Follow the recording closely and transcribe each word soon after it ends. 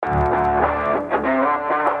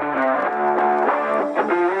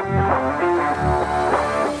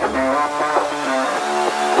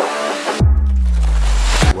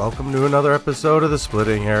welcome to another episode of the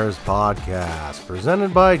Splitting Hairs podcast,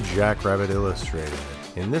 presented by Jackrabbit Illustrated.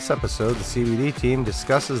 In this episode, the CBD team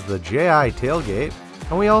discusses the JI tailgate,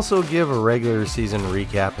 and we also give a regular season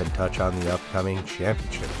recap and touch on the upcoming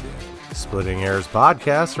championship game. Splitting Hairs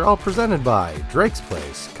podcasts are all presented by Drake's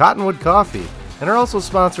Place, Cottonwood Coffee, and are also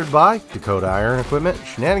sponsored by Dakota Iron Equipment,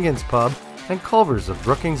 Shenanigans Pub, and Culver's of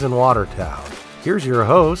Brookings and Watertown. Here's your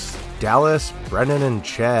hosts, Dallas, Brendan, and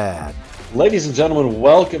Chad. Ladies and gentlemen,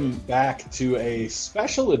 welcome back to a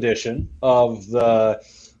special edition of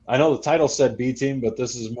I know the title said B Team, but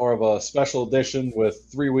this is more of a special edition with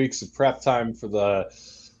 3 weeks of prep time for the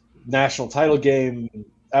national title game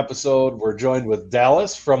episode. We're joined with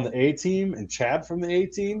Dallas from the A Team and Chad from the A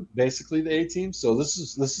Team, basically the A Team. So this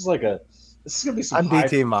is gonna be some. I'm B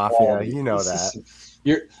Team Mafia, quality. You know that.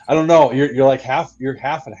 I don't know. You're like half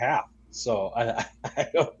and half. So I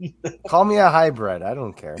don't call me a hybrid. I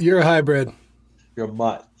don't care. You're a hybrid. You're a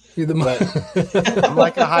mutt. You're the mutt. I'm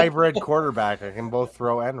like a hybrid quarterback. I can both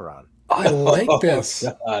throw and run. I like this.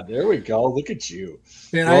 God, there we go. Look at you.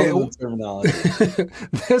 Man, terminology.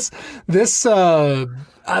 This I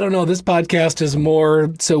don't know. This podcast is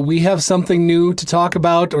more so we have something new to talk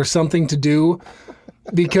about or something to do.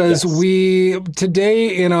 Because we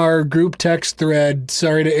today in our group text thread,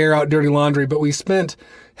 sorry to air out dirty laundry, but we spent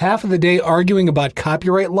half of the day arguing about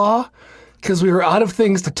copyright law because we were out of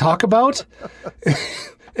things to talk about.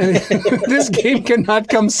 And this game cannot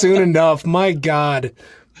come soon enough. My God.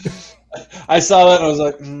 I saw that and I was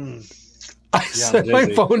like, I set my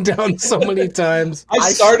phone down so many times.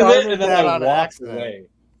 I started it and then I walked away.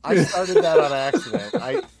 I started that on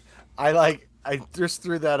accident. I just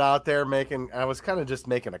threw that out there I was kind of just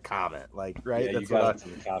making a comment, like, right? Yeah, that's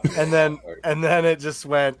you got what and then it just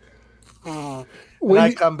went, and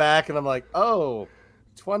I come back and I'm like,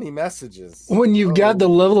 20 messages. When you've got the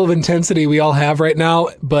level of intensity we all have right now,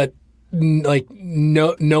 but like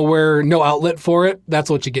no outlet for it,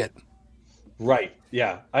 that's what you get. Right.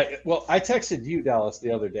 Yeah. I texted you, Dallas,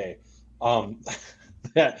 the other day.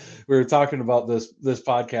 That we were talking about this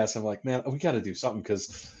podcast. I'm like, man, we got to do something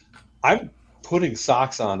because I'm putting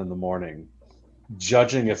socks on in the morning,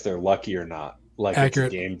 judging if they're lucky or not. Like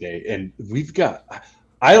Accurate. It's game day, and we've got.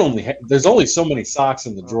 There's only so many socks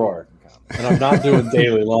in the drawer, and I'm not doing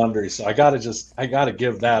daily laundry, so I gotta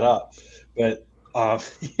give that up. But I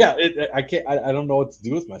can't. I don't know what to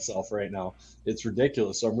do with myself right now. It's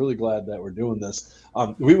ridiculous. So I'm really glad that we're doing this.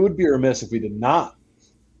 We would be remiss if we did not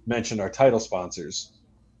mention our title sponsors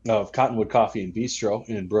of Cottonwood Coffee and Bistro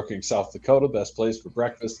in Brookings, South Dakota. Best place for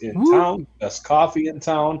breakfast in town. Best coffee in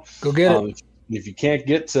town. Go get it. If you can't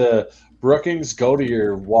get to Brookings, go to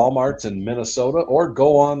your Walmarts in Minnesota or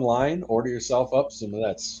go online, order yourself up some of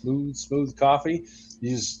that smooth coffee.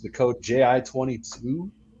 Use the code JI22.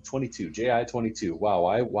 JI22.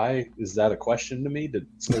 Wow, why is that a question to me? Did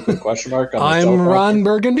someone put a question mark on I'm Ron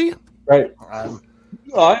Burgundy. Right.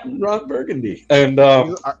 I'm Ron Burgundy. And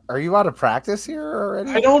are you out of practice here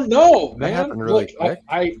already? I don't know, man. That happened really quick.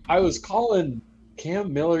 I was calling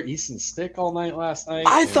Cam Miller Easton Stick all night last night.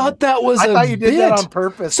 I thought that was I a thought you did bit. that on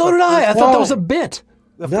purpose. So did I. I thought that was a bit.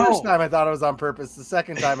 The first time I thought it was on purpose. The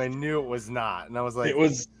second time I knew it was not, and I was like, it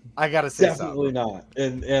was. I gotta say definitely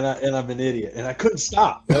something. Not. And I'm an idiot, and I couldn't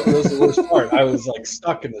stop. That was the worst part. I was like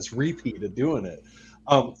stuck in this repeat of doing it.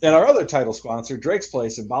 And our other title sponsor, Drake's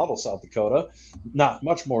Place in Bowdle, South Dakota, not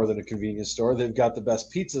much more than a convenience store. They've got the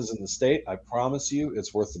best pizzas in the state. I promise you,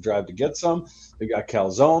 it's worth the drive to get some. They've got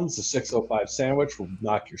calzones. The 605 sandwich will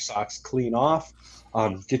knock your socks clean off.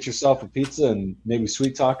 Get yourself a pizza and maybe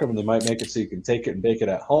sweet talk them, and they might make it so you can take it and bake it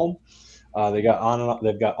at home. They've got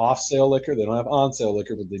off sale liquor. They don't have on sale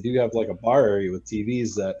liquor, but they do have like a bar area with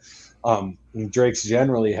TVs that Drake's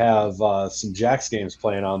generally have some Jacks games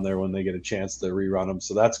playing on there when they get a chance to rerun them.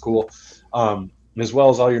 So that's cool. As well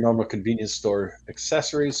as all your normal convenience store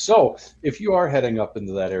accessories. So if you are heading up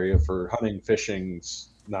into that area for hunting, fishing,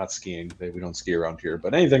 not skiing, we don't ski around here,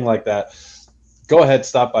 but anything like that, go ahead,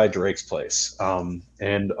 stop by Drake's Place.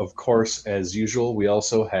 And of course, as usual, we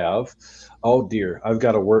also have, oh dear, I've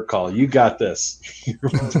got a work call. You got this.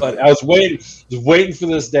 But I was waiting for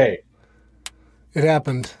this day. It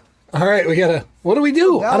happened. All right, what do we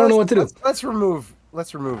do? Now I don't know what to do. Let's remove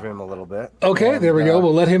him a little bit. Okay, there we go.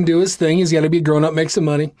 We'll let him do his thing. He's got to be a grown up, make some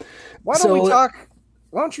money. Why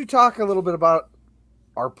don't you talk a little bit about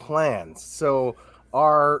our plans? So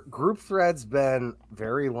our group thread's been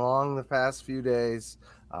very long the past few days.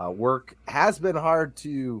 Work has been hard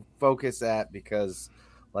to focus at because,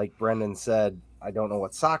 like Brendan said, I don't know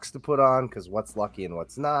what socks to put on because what's lucky and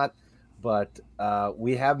what's not. But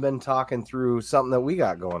we have been talking through something that we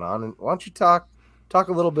got going on. And why don't you talk talk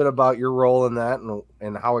a little bit about your role in that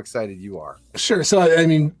and how excited you are. Sure. So, I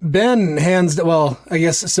mean, Ben I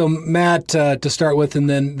guess, so Matt to start with, and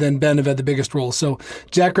then Ben have had the biggest role. So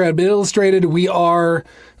Jackrabbit Illustrated, we are,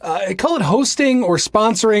 I call it hosting or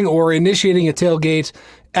sponsoring or initiating a tailgate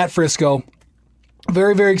at Frisco.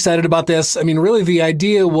 Very, very excited about this. I mean, really, the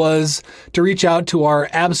idea was to reach out to our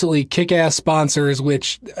absolutely kick-ass sponsors,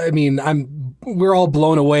 which, I mean, we're all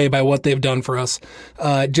blown away by what they've done for us,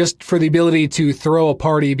 just for the ability to throw a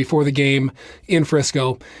party before the game in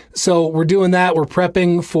Frisco. So we're doing that. We're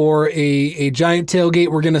prepping for a giant tailgate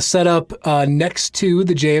we're going to set up next to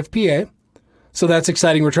the JFPA. So that's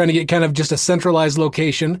exciting. We're trying to get kind of just a centralized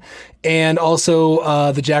location. And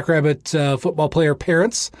also the Jackrabbit football player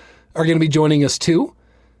parents are going to be joining us too.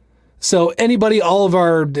 So anybody, all of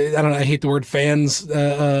our, I hate the word fans,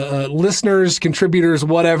 listeners, contributors,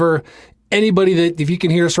 whatever, anybody that, if you can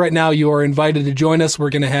hear us right now, you are invited to join us. We're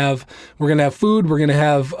going to have food. We're going to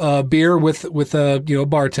have beer with a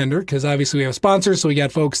bartender, because obviously we have sponsors. So we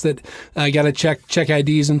got folks that got to check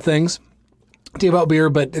IDs and things to give out beer,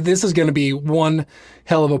 but this is going to be one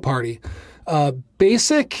hell of a party.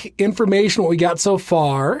 Basic information, what we got so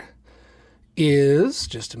far is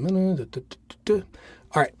just a minute. All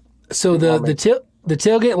right. So the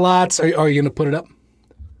tailgate lots, are you going to put it up?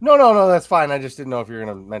 No, that's fine. I just didn't know if you were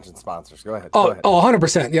going to mention sponsors. Go ahead. Go ahead.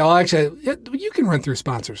 100%. Yeah, well, actually, you can run through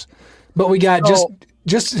sponsors. But we got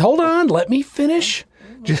just hold on, let me finish.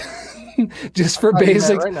 Just for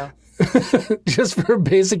basic right now. Just for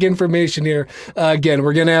basic information here. Again,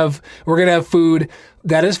 we're gonna have food.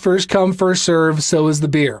 That is first come, first serve. So is the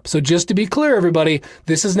beer. So just to be clear, everybody,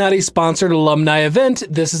 this is not a sponsored alumni event.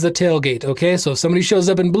 This is a tailgate. Okay, so if somebody shows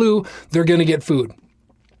up in blue, they're gonna get food.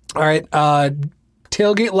 All right.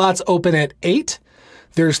 Tailgate lots open at 8.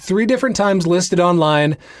 There's 3 different times listed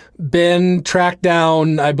online. Ben tracked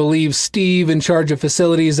down, I believe, Steve in charge of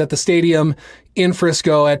facilities at the stadium in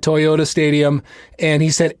Frisco at Toyota Stadium, and he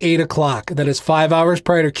said 8 o'clock. That is 5 hours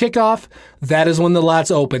prior to kickoff. That is when the lots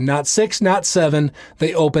open. Not 6, not 7.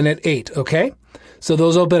 They open at 8, okay? So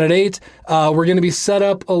those open at 8. We're going to be set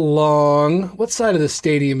up along, what side of the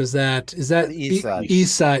stadium is that? Is that the east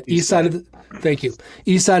side? East side of the, thank you.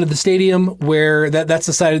 East side of the stadium, where that's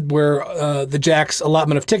the side where the Jacks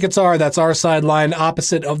allotment of tickets are. That's our sideline,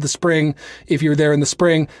 opposite of the spring. If you're there in the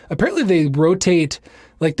spring, apparently they rotate,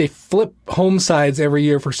 like they flip home sides every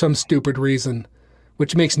year for some stupid reason,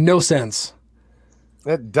 which makes no sense.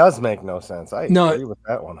 It does make no sense. I agree with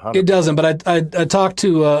that 100%. It doesn't, but I talked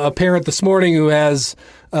to a parent this morning who has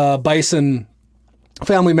Bison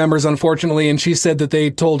family members, unfortunately, and she said that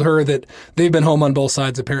they told her that they've been home on both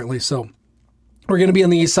sides, apparently. So we're going to be on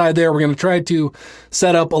the east side there. We're going to try to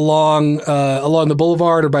set up along the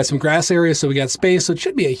boulevard or by some grass areas so we got space. So it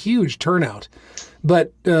should be a huge turnout.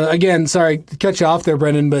 But again, sorry to cut you off there,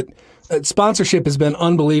 Brendan, but sponsorship has been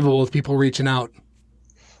unbelievable with people reaching out.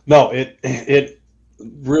 No, it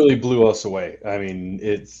really blew us away. I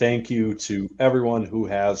mean, thank you to everyone who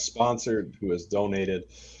has sponsored, who has donated.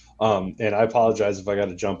 And I apologize if I got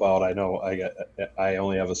to jump out. I know I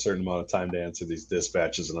only have a certain amount of time to answer these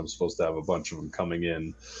dispatches, and I'm supposed to have a bunch of them coming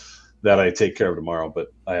in that I take care of tomorrow,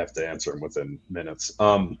 but I have to answer them within minutes.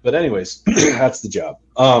 But anyways, that's the job.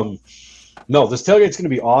 No, this tailgate's going to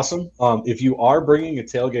be awesome. If you are bringing a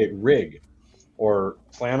tailgate rig or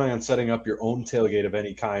plan on setting up your own tailgate of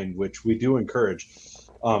any kind, which we do encourage,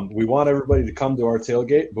 we want everybody to come to our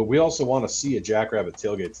tailgate, but we also want to see a Jackrabbit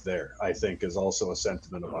tailgates there, I think, is also a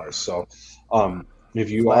sentiment of ours. So if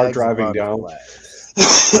you are driving down,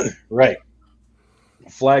 right,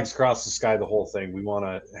 flags across the sky, the whole thing, we want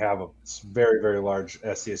to have a very, very large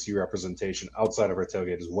SDSU representation outside of our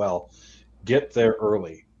tailgate as well. Get there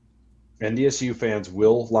early. NDSU fans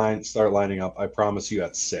will start lining up, I promise you,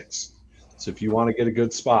 at 6. So if you want to get a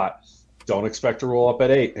good spot, don't expect to roll up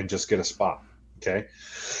at 8 and just get a spot. Okay.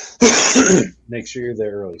 Make sure you're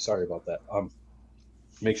there early. Sorry about that.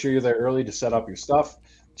 Make sure you're there early to set up your stuff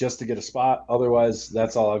just to get a spot. Otherwise,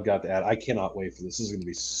 that's all I've got to add. I cannot wait for this. This is going to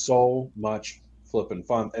be so much flipping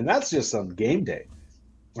fun. And that's just on game day.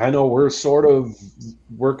 I know we're sort of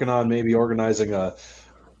working on maybe organizing a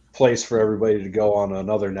place for everybody to go on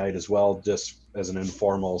another night as well, just as an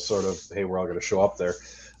informal sort of, hey, we're all going to show up there.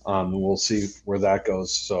 We'll see where that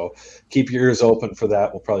goes. So keep your ears open for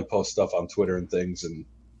that. We'll probably post stuff on Twitter and things and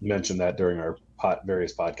mention that during our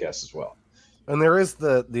various podcasts as well. And there is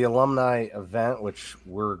the alumni event, which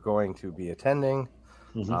we're going to be attending.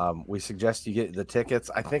 Mm-hmm. We suggest you get the tickets.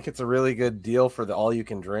 I think it's a really good deal for the all you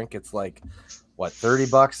can drink. It's like, what,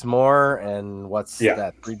 $30 more? And what's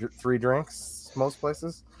that? Three drinks most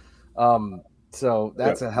places. So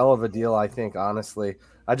that's a hell of a deal, I think, honestly.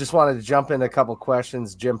 I just wanted to jump into a couple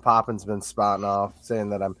questions. Jim Poppin's been spouting off, saying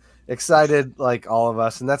that I'm excited, like all of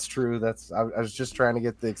us, and that's true. I was just trying to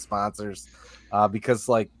get the sponsors because,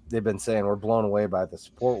 like they've been saying, we're blown away by the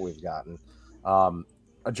support we've gotten.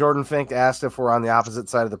 Jordan Fink asked if we're on the opposite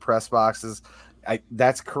side of the press boxes.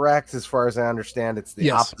 That's correct, as far as I understand. It's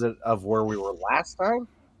the opposite of where we were last time,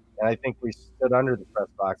 and I think we stood under the press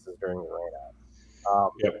boxes during the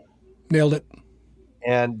rainout. Yep. Nailed it.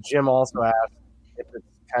 And Jim also asked if it's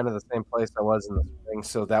kind of the same place I was in the spring,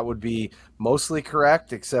 so that would be mostly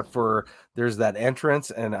correct, except for there's that entrance,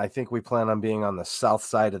 and I think we plan on being on the south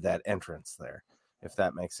side of that entrance there, if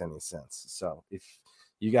that makes any sense. So if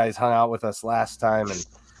you guys hung out with us last time and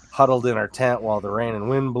huddled in our tent while the rain and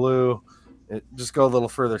wind blew, just go a little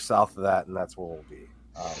further south of that, and that's where we'll be.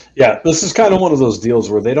 This is kind of one of those deals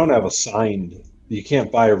where they don't have you can't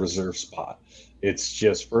buy a reserve spot. It's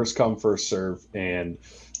just first come, first serve, and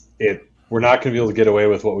we're not going to be able to get away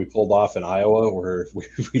with what we pulled off in Iowa, where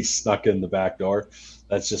we snuck in the back door.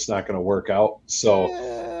 That's just not going to work out.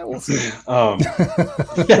 So, we'll see.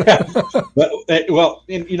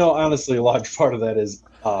 Honestly, a large part of that is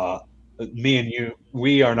me and you.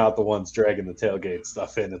 We are not the ones dragging the tailgate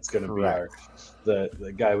stuff in. It's going to be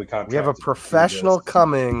the guy we contracted. We have a professional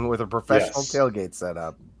coming with a professional tailgate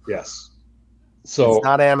setup. Yes. So it's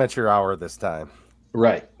not amateur hour this time.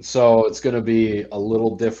 Right. So it's going to be a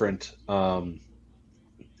little different. We're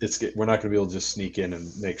not going to be able to just sneak in and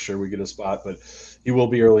make sure we get a spot, but he will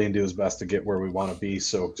be early and do his best to get where we want to be.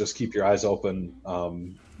 So just keep your eyes open.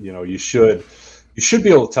 You should be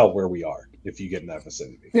able to tell where we are if you get in that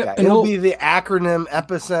vicinity. Yeah, it'll be the acronym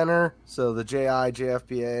Epicenter. So the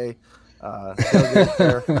JFPA.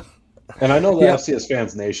 And I know the FCS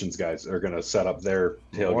Fans Nations guys are going to set up their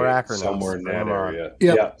tailgate somewhere in that area.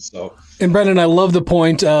 Yep. Yeah. So, and Brendan, I love the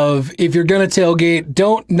point of, if you're going to tailgate,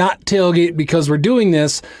 don't not tailgate because we're doing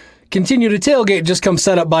this. Continue to tailgate. Just come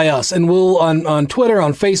set up by us, and we'll on Twitter,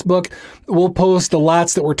 on Facebook, we'll post the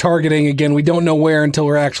lots that we're targeting. Again, we don't know where until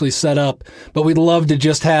we're actually set up, but we'd love to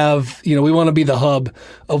just have, we want to be the hub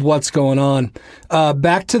of what's going on.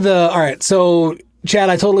 Back to all right. So, Chad,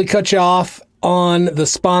 I totally cut you off on the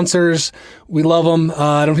sponsors. We love them.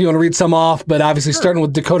 I don't know if you want to read some off, but obviously starting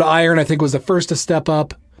with Dakota Iron, I think was the first to step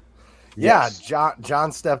up. Yeah,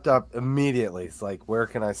 John stepped up immediately. It's like, where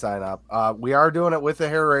can I sign up? We are doing it with the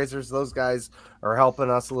hair raisers. Those guys are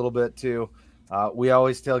helping us a little bit too. We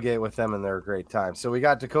always tailgate with them, and they're a great time. So we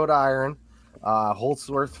got Dakota Iron,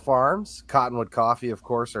 Holtzworth Farms, Cottonwood Coffee, of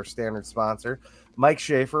course, our standard sponsor. Mike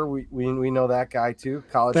Schaefer, we know that guy too.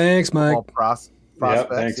 College football prospects.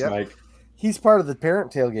 Thanks, Mike. He's part of the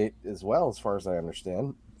parent tailgate as well, as far as I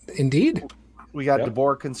understand. Indeed. We got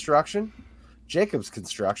DeBoer Construction, Jacobs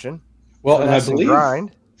Construction. Well, and I believe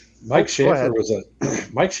Mike Schaefer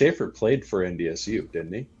Mike Schaefer played for NDSU,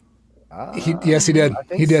 didn't he? Yes, he did.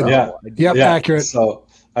 He did. So. Yeah. Accurate. So,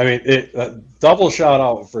 I mean, double shout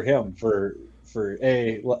out for him for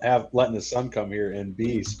A, letting his son come here, and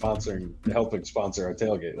B, helping sponsor our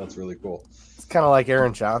tailgate. That's really cool. It's kind of like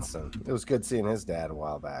Aaron Johnston. It was good seeing his dad a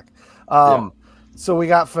while back. So we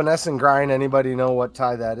got Finesse and Grind. Anybody know what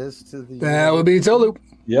tie that is to the? That would be Tolu.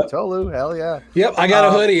 Yep. Tolu, hell yeah. Yep, I got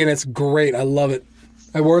a hoodie, and it's great. I love it.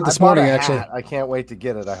 I wore it this morning, actually. I can't wait to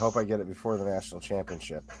get it. I hope I get it before the national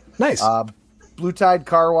championship. Nice. Blue Tide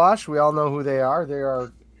Car Wash. We all know who they are. They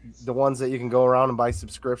are the ones that you can go around and buy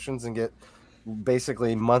subscriptions and get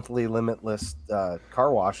basically monthly limitless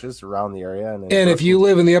car washes around the area. And if you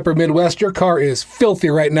live in the upper Midwest, your car is filthy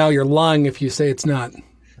right now. You're lying if you say it's not.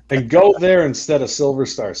 And go there instead of Silver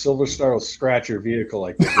Star. Silver Star will scratch your vehicle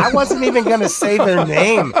like this. I wasn't even going to say their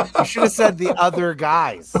name. You should have said the other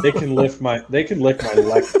guys. They can lick my electric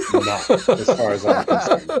nut, as far as I'm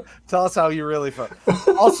concerned. Tell us how you really feel.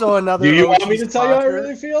 Also, another. Do you want me to tell you how I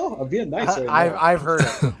really feel? I'm being nice. I've heard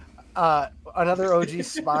it. Another OG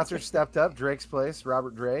sponsor stepped up. Drake's Place,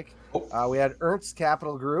 Robert Drake. We had Ernst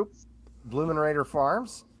Capital Group, Bloomin' Raider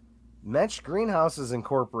Farms, Mensch Greenhouses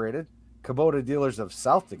Incorporated, Kubota Dealers of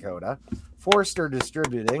South Dakota, Forrester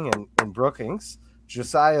Distributing in Brookings,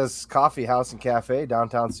 Josiah's Coffee House and Cafe,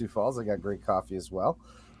 downtown Sioux Falls. They got great coffee as well.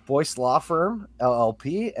 Boyce Law Firm,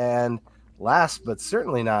 LLP, and last but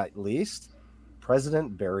certainly not least,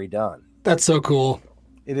 President Barry Dunn. That's so cool.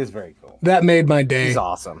 It is very cool. That made my day. He's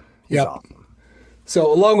awesome. Awesome.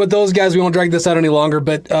 So along with those guys, we won't drag this out any longer.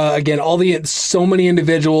 But again, so many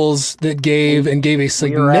individuals that gave a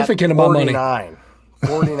significant amount of money.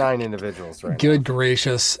 49 individuals right Good now.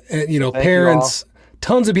 Gracious. Parents,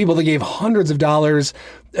 tons of people that gave hundreds of dollars.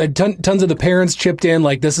 Tons of the parents chipped in.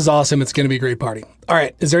 Like, this is awesome. It's going to be a great party. All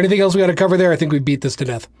right. Is there anything else we got to cover there? I think we beat this to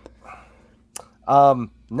death.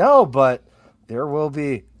 No, but there will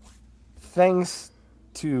be things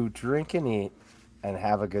to drink and eat and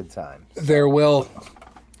have a good time. There will.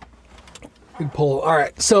 Good pull. All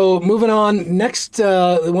right, so moving on. Next,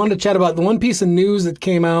 I wanted to chat about the one piece of news that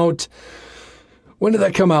came out. When did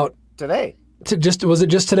that come out? Today. Was it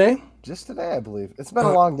just today? Just today, I believe. It's been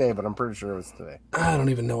a long day, but I'm pretty sure it was today. I don't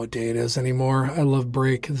even know what day it is anymore. I love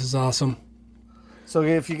break. This is awesome. So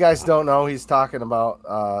if you guys don't know, he's talking about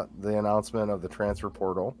the announcement of the transfer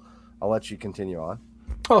portal. I'll let you continue on.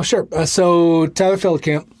 Oh, sure. So Tyler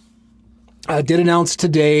Feldkamp did announce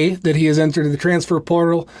today that he has entered the transfer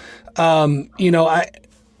portal. I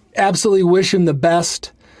absolutely wish him the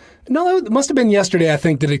best. No, it must have been yesterday, I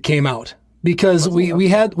think, that it came out. Because we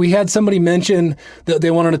had somebody mention that they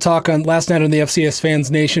wanted to talk on last night on the FCS Fans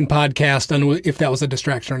Nation podcast on if that was a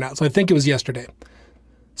distraction or not. So I think it was yesterday.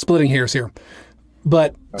 Splitting hairs here.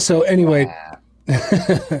 But so anyway,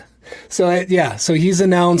 so he's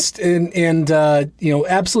announced and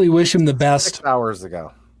absolutely wish him the best. 6 hours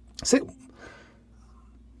ago.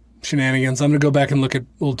 Shenanigans. I'm going to go back and look at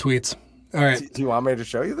old tweets. All right. Do you want me to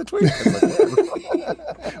show you the tweet?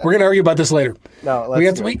 We're going to argue about this later. No,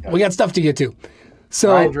 we got stuff to get to.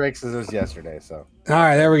 So Ryan Drake's was yesterday. So all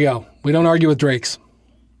right, there we go. We don't argue with Drakes.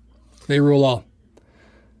 They rule all.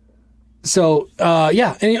 So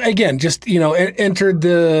and again, just entered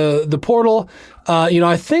the portal.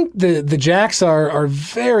 I think the Jacks are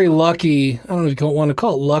very lucky. I don't know if you want to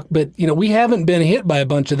call it luck, but we haven't been hit by a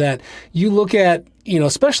bunch of that. You look at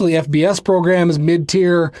especially FBS programs,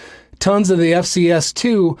 mid-tier. Tons of the FCS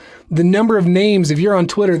too. The number of names, if you're on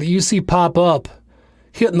Twitter, that you see pop up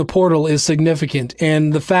hitting the portal is significant.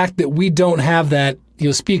 And the fact that we don't have that,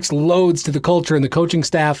 speaks loads to the culture and the coaching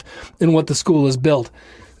staff and what the school has built.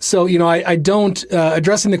 So, I don't,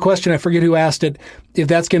 addressing the question, I forget who asked it, if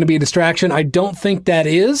that's going to be a distraction. I don't think that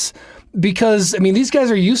is because, these guys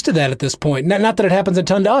are used to that at this point. Not that it happens a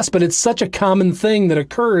ton to us, but it's such a common thing that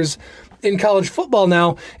occurs in college football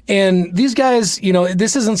now. And these guys,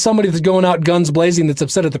 this isn't somebody that's going out guns blazing that's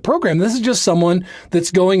upset at the program. This is just someone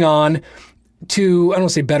that's going on to, I don't want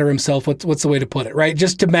to say better himself. What's the way to put it, right?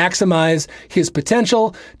 Just to maximize his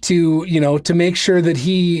potential, to make sure that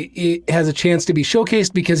he has a chance to be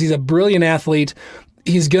showcased because he's a brilliant athlete.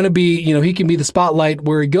 He's going to be, he can be the spotlight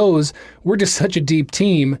where he goes. We're just such a deep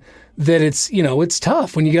team that it's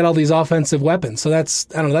tough when you get all these offensive weapons. So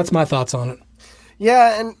that's my thoughts on it.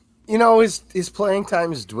 Yeah. And, his playing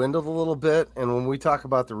time has dwindled a little bit. And when we talk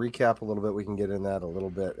about the recap a little bit, we can get in that a little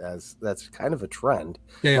bit as that's kind of a trend,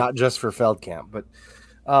 not just for Feldkamp, but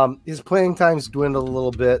his playing time's dwindled a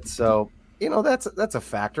little bit. So, that's a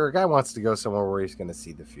factor. A guy wants to go somewhere where he's going to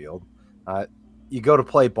see the field. You go to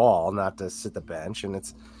play ball, not to sit the bench. And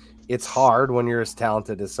it's hard when you're as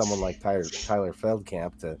talented as someone like Tyler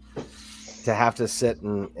Feldkamp to have to sit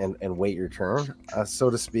and wait your turn, so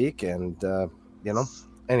to speak. And,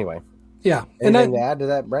 anyway. Yeah. Anything to add to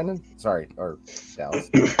that, Brendan? Sorry, or Dallas?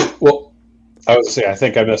 Well, I would say I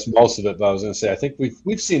think I missed most of it, but I was going to say I think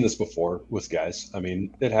we've seen this before with guys.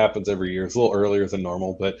 It happens every year. It's a little earlier than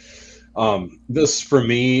normal, but this for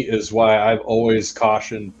me is why I've always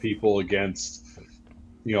cautioned people against.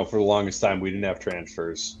 For the longest time we didn't have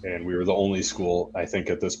transfers, and we were the only school I think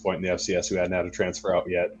at this point in the FCS who hadn't had a transfer out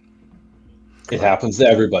yet. It happens to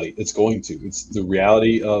everybody. It's going to. It's the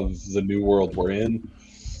reality of the new world we're in.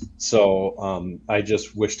 So I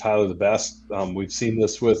just wish Tyler the best. We've seen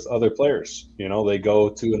this with other players. They go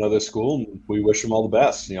to another school, and we wish them all the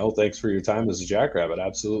best. Thanks for your time as a Jackrabbit.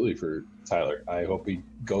 Absolutely for Tyler. I hope he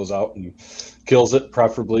goes out and kills it,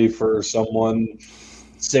 preferably for someone,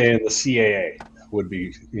 say, in the CAA would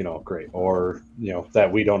be, great. Or,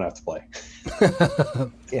 that we don't have to play.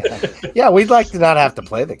 Yeah, we'd like to not have to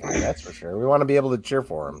play the guy, that's for sure. We want to be able to cheer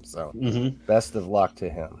for him. So best of luck to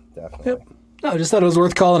him, definitely. Yep. No, I just thought it was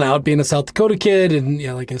worth calling out, being a South Dakota kid, and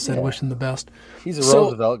like I said, wish him the best. He's a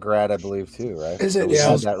Roosevelt grad, I believe, too, right? Is it?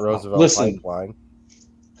 So that Roosevelt pipeline.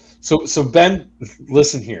 So Ben,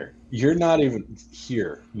 listen here. You're not even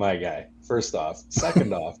here, my guy. First off,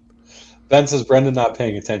 second off, Ben says Brendan not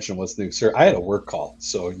paying attention. What's new, sir? I had a work call,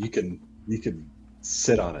 so you can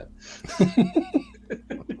sit on it.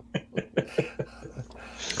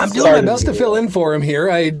 I'm doing my best to fill in for him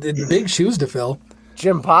here. I did big shoes to fill.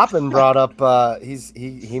 Jim Poppin brought up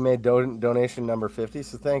he made donation number 50,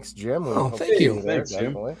 so thanks, Jim. Thank you. Thanks,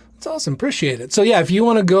 Jim. It's awesome. Appreciate it. So if you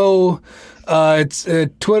want to go, it's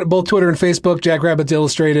both Twitter and Facebook, Jackrabbits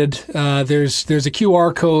Illustrated. There's a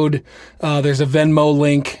QR code. There's a Venmo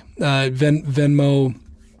link. Venmo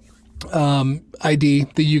ID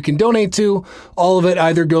that you can donate to. All of it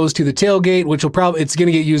either goes to the tailgate, which will probably, it's going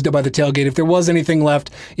to get used up by the tailgate. If there was anything left,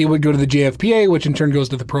 it would go to the JFPA, which in turn goes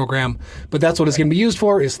to the program. But that's what it's going to be used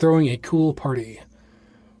for, is throwing a cool party.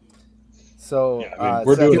 So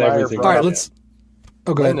we're doing everything. All right, let's.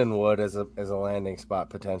 Oh, go ahead. Lindenwood as a landing spot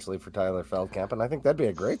potentially for Tyler Feldkamp, and I think that'd be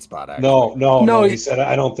a great spot. Actually. No. He said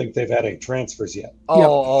I don't think they've had any transfers yet.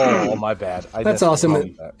 Oh, my bad. That's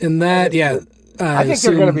awesome. In that, yeah. I think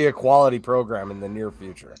they're going to be a quality program in the near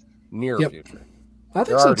future. Future. I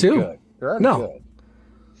think so too. Good. They're already good.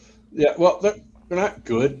 Yeah, well, they're not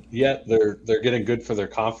good yet. They're getting good for their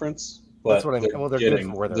conference, but that's what I mean. Well, they're good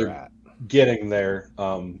for where they're at. Getting there.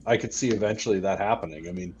 I could see eventually that happening.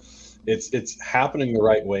 I mean, it's happening the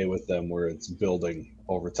right way with them, where it's building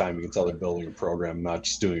over time. You can tell they're building a program, not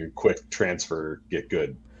just doing a quick transfer, get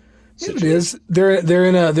good. It is. They're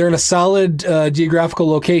in a solid geographical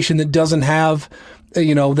location that doesn't have,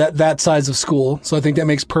 that size of school. So I think that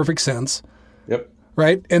makes perfect sense. Yep.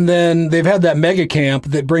 Right. And then they've had that mega camp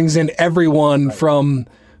that brings in everyone from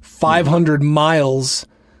 500 miles,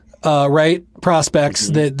 right? Prospects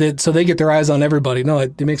that so they get their eyes on everybody. No,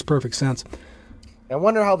 it makes perfect sense. I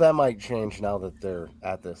wonder how that might change now that they're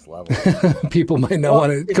at this level. People might not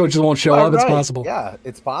want to. Coaches won't show up. Right. It's possible. Yeah,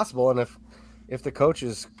 it's possible. And if the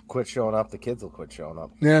coaches quit showing up, the kids will quit showing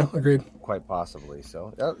up. Yeah, agreed. Quite possibly.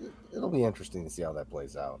 So it'll be interesting to see how that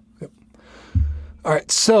plays out. Yep. All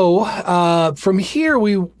right. So from here,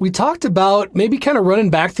 we talked about maybe kind of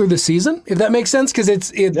running back through the season, if that makes sense, because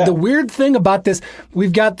the weird thing about this,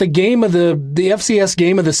 we've got the game of the FCS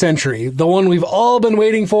game of the century, the one we've all been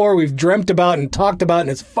waiting for, we've dreamt about and talked about,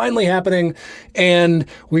 and it's finally happening. And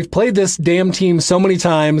we've played this damn team so many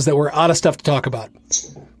times that we're out of stuff to talk about.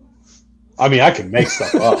 I mean, I can make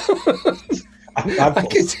stuff up. I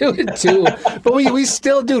can do it too. But we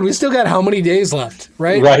still got how many days left,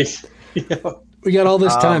 right? Right. Yeah. We got all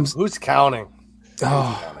this time. Who's counting?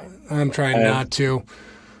 I'm trying not to.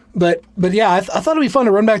 But yeah, I thought it'd be fun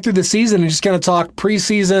to run back through the season and just kind of talk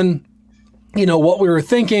preseason, what we were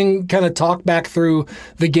thinking, kind of talk back through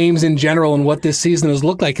the games in general and what this season has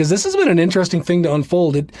looked like. Because this has been an interesting thing to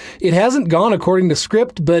unfold. It hasn't gone according to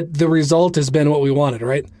script, but the result has been what we wanted,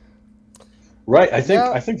 right? Right. I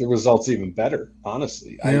think the result's even better,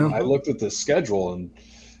 honestly. Yeah. I looked at the schedule, and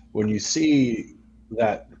when you see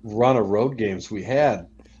that run of road games we had,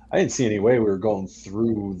 I didn't see any way we were going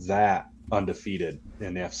through that undefeated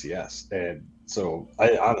in the FCS. And so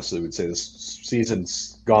I honestly would say this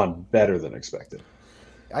season's gone better than expected.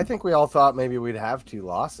 I think we all thought maybe we'd have 2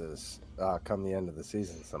 losses come the end of the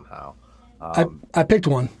season somehow. I picked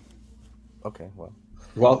one. Okay, well,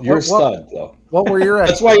 you're a stud, though. What were your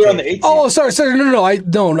That's why you're on the 18th. Oh, sorry. No. I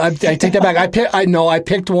don't. I take that back. I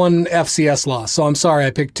picked one FCS loss, so I'm sorry.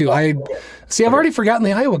 I picked 2. I've already forgotten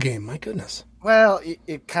the Iowa game. My goodness. Well,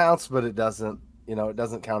 it counts, but it doesn't. It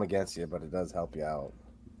doesn't count against you, but it does help you out.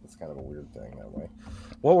 It's kind of a weird thing that way.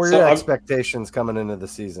 What were your expectations coming into the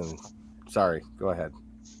season? Sorry, go ahead.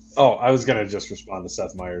 Oh, I was going to just respond to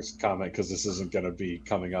Seth Meyers' comment because this isn't going to be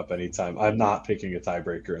coming up anytime. I'm not picking a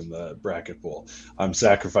tiebreaker in the bracket pool. I'm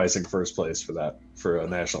sacrificing first place for a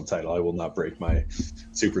national title. I will not break my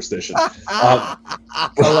superstition. I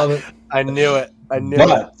love it. I knew it.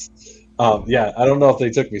 Yeah, I don't know if they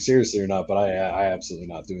took me seriously or not, but I absolutely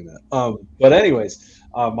not doing that. But anyways,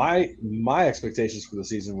 my expectations for the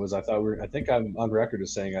season was I think I'm on record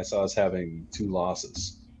as saying I saw us having 2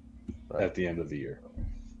 losses at the end of the year.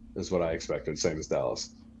 Is what I expected, same as Dallas.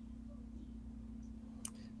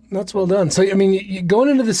 That's well done. So, I mean, going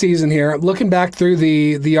into the season here, looking back through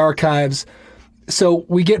the archives, so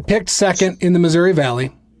we get picked second in the Missouri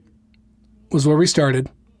Valley, was where we started,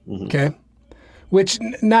 okay? Which,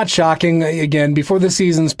 not shocking. Again, before the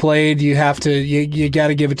season's played, you got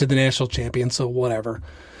to give it to the national champion, so whatever.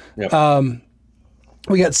 Yep.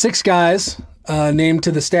 We got 6 guys named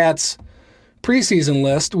to the stats preseason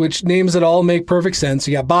list, which names that all make perfect sense.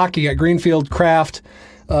 You got Bach, you got Greenfield, Kraft,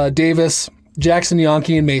 Davis, Jackson,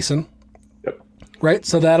 Yonke, and Mason. Yep. Right?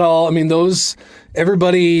 So that all,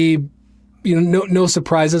 everybody, no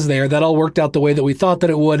surprises there. That all worked out the way that we thought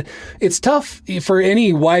that it would. It's tough for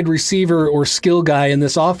any wide receiver or skill guy in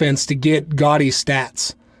this offense to get gaudy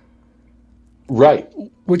stats. Right.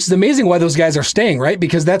 Which is amazing why those guys are staying, right?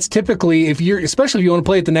 Because that's typically, especially if you want to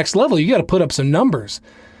play at the next level, you got to put up some numbers.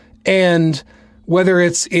 And whether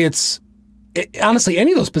it's honestly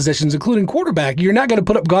any of those positions, including quarterback, you're not going to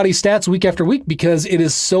put up gaudy stats week after week because it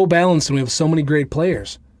is so balanced and we have so many great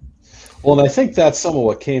players. Well, and I think that's some of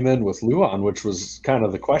what came in with Luan, which was kind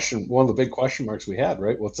of one of the big question marks we had,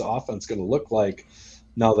 right? What's the offense going to look like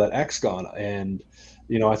now that X gone. And,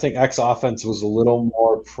 I think X offense was a little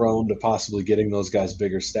more prone to possibly getting those guys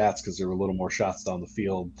bigger stats because there were a little more shots down the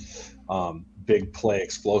field, big play,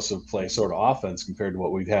 explosive play sort of offense compared to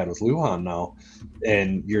what we've had with Lujan now.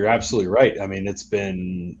 And you're absolutely right. I mean, it's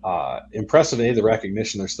been impressive, the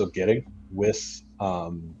recognition they're still getting with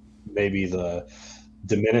maybe the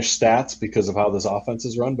diminished stats because of how this offense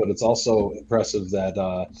is run, but it's also impressive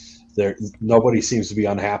that nobody seems to be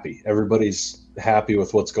unhappy. Everybody's happy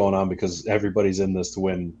with what's going on because everybody's in this to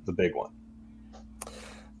win the big one.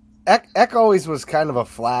 Eck always was kind of a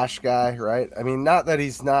flash guy, right? I mean, not that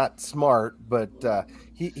he's not smart, but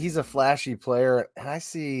he's a flashy player. And I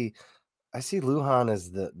see Lujan as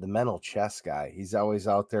the mental chess guy. He's always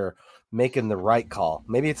out there making the right call.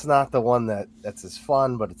 Maybe it's not the one that's as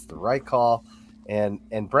fun, but it's the right call. And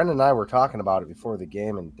Brendan and I were talking about it before the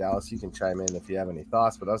game, and Dallas, you can chime in if you have any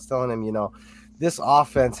thoughts, but I was telling him, this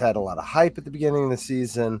offense had a lot of hype at the beginning of the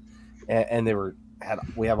season, and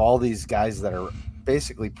we have all these guys that are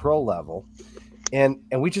basically pro level, and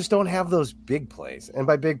we just don't have those big plays. And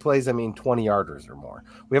by big plays, I mean 20-yarders or more.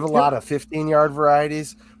 We have a lot of 15-yard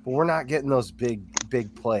varieties, but we're not getting those big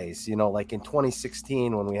plays, like in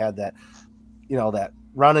 2016 when we had that, that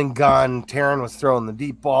run and gun, Taryn was throwing the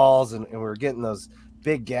deep balls and we were getting those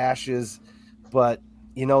big gashes. But,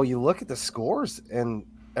 you look at the scores and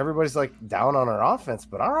everybody's like down on our offense,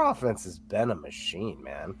 but our offense has been a machine,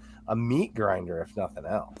 man, a meat grinder, if nothing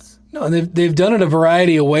else. No, and they've done it a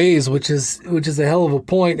variety of ways, which is a hell of a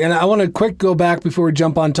point. And I want to quick go back before we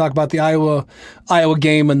jump on and talk about the Iowa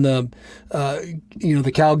game and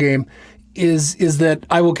the Cal game. Is that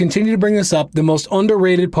I will continue to bring this up. The most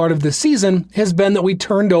underrated part of the season has been that we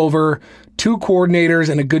turned over 2 coordinators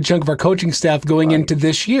and a good chunk of our coaching staff going into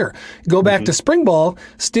this year. Go back to spring ball,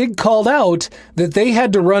 Stig called out that they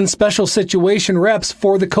had to run special situation reps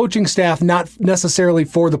for the coaching staff, not necessarily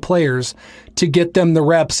for the players, to get them the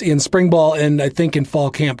reps in spring ball and I think in fall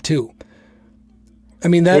camp too. I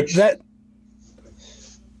mean,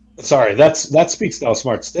 Sorry, that speaks to how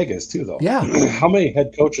smart Stig is too, though. Yeah. How many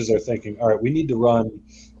head coaches are thinking, all right, we need to run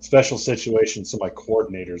special situations so my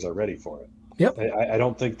coordinators are ready for it? Yep. I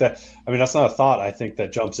don't think that. I mean, that's not a thought. I think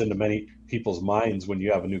that jumps into many people's minds when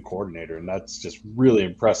you have a new coordinator, and that's just really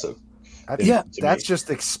impressive. That's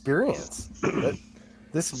just experience.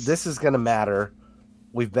 This is going to matter.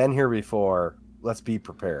 We've been here before. Let's be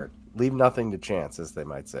prepared. Leave nothing to chance, as they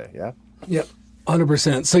might say. Yeah. Yep.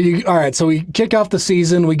 100%. So we kick off the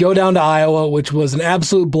season. We go down to Iowa, which was an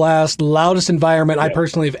absolute blast, loudest environment I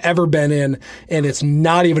personally have ever been in, and it's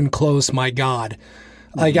not even close. My God,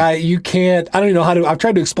 like I don't even know how to. I've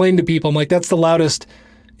tried to explain to people. I'm like, that's the loudest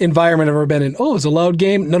environment I've ever been in. Oh, it's a loud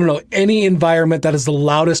game? No. Any environment that is the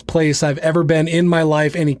loudest place I've ever been in my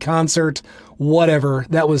life, any concert, whatever.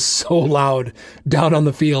 That was so loud down on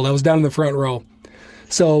the field. I was down in the front row.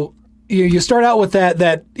 So you start out with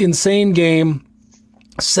that insane game.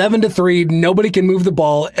 7-3, nobody can move the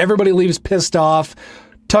ball. Everybody leaves pissed off.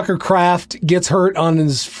 Tucker Kraft gets hurt on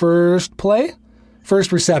his first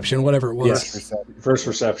reception, whatever it was. Yes, first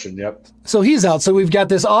reception, yep. So he's out. So we've got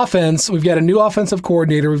this offense. We've got a new offensive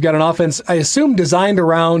coordinator. We've got an offense, I assume, designed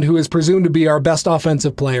around who is presumed to be our best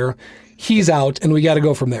offensive player. He's out, and we got to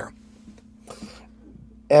go from there.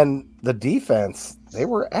 And the defense, they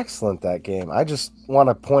were excellent that game. I just want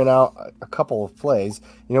to point out a couple of plays.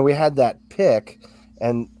 We had that pick.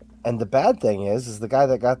 And the bad thing is the guy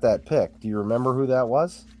that got that pick. Do you remember who that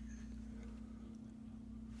was?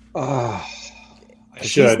 I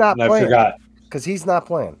should. I forgot. Because he's not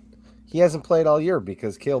playing. He hasn't played all year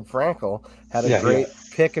because Caleb Frankel had a great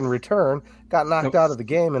pick and return, got knocked out of the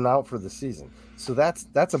game and out for the season. So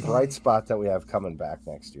that's a bright spot that we have coming back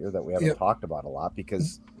next year that we haven't talked about a lot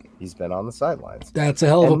because he's been on the sidelines. That's a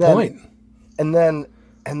hell of a point. And then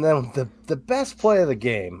the best play of the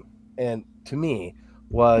game, and to me,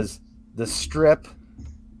 was the strip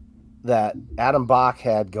that Adam Bach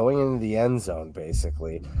had going into the end zone,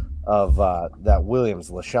 basically, of that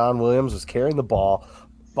Williams. LaShawn Williams was carrying the ball.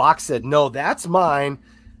 Bach said, "No, that's mine."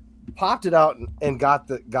 Popped it out and got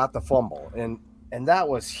the fumble, and that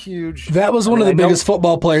was huge. That was one of the biggest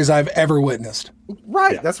football plays I've ever witnessed.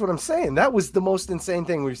 Right, that's what I'm saying. That was the most insane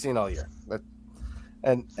thing we've seen all year.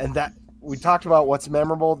 And that we talked about what's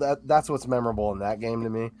memorable. That's what's memorable in that game to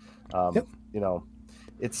me.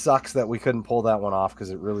 It sucks that we couldn't pull that one off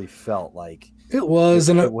because it really felt like it was,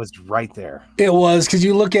 it was right there. It was because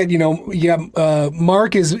you look at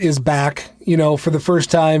Mark is back for the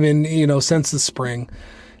first time in since the spring,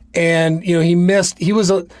 and he missed. He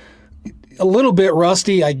was a little bit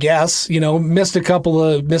rusty, I guess. Missed a couple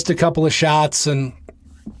of shots, and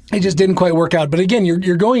It just didn't quite work out. But again,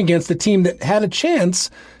 you're going against the team that had a chance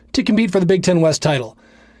to compete for the Big Ten West title.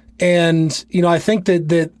 And, I think that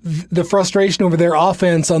the frustration over their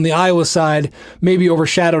offense on the Iowa side maybe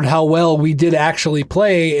overshadowed how well we did actually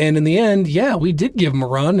play. And in the end, we did give them a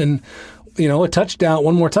run. And,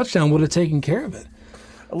 one more touchdown would have taken care of it.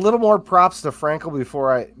 A little more props to Frankel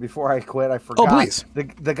before I quit. I forgot. Oh, please.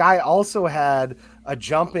 The guy also had a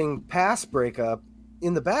jumping pass breakup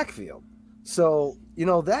in the backfield. So,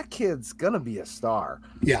 that kid's going to be a star.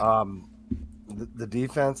 Yeah. The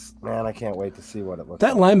defense, man, I can't wait to see what it looks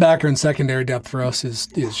like. That linebacker and secondary depth for us is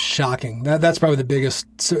shocking. That's probably the biggest,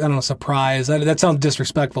 surprise. That sounds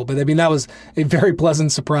disrespectful, but that was a very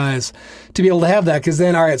pleasant surprise to be able to have that. Because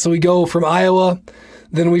then, all right, so we go from Iowa,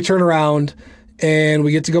 then we turn around, and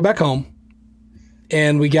we get to go back home,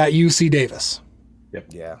 and we got UC Davis. Yep.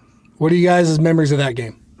 Yeah. What are you guys' memories of that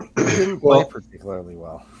game? We didn't play particularly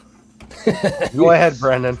well. Go ahead,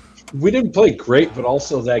 Brendan. We didn't play great, but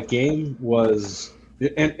also that game was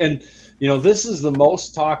and this is the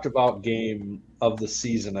most talked about game of the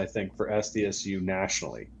season, I think, for SDSU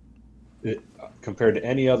nationally. Compared to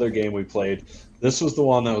any other game we played, this was the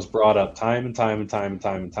one that was brought up time and time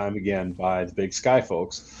again by the Big Sky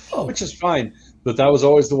folks, which is fine. But that was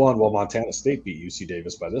always the one. Well, Montana State beat UC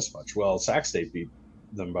Davis by this much. Well, Sac State beat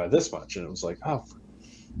them by this much, and it was like,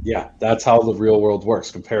 yeah, that's how the real world works,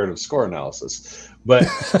 comparative score analysis. But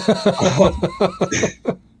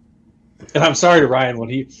and I'm sorry to Ryan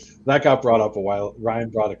when that got brought up Ryan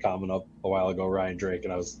brought a comment up a while ago, Ryan Drake,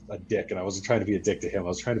 and I was a dick, and I wasn't trying to be a dick to him. I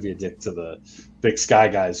was trying to be a dick to the Big Sky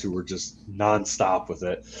guys who were just nonstop with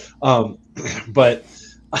it. But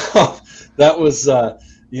that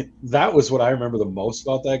was what I remember the most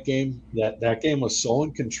about that game. That game was so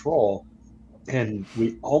in control, and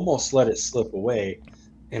we almost let it slip away.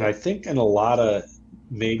 And I think in a lot of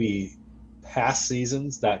maybe past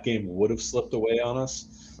seasons, that game would have slipped away on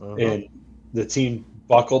us. Uh-huh. And the team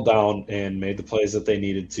buckled down and made the plays that they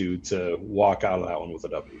needed to walk out of that one with a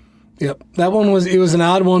W. Yep. That one was an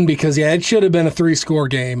odd one because, it should have been a 3-score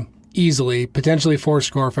game easily, potentially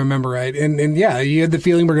 4-score if I remember right. And you had the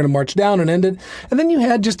feeling we're going to march down and end it. And then you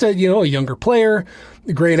had just a younger player,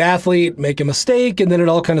 a great athlete, make a mistake, and then it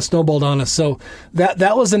all kind of snowballed on us. So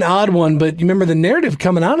that was an odd one. But you remember the narrative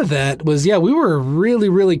coming out of that was, we were really,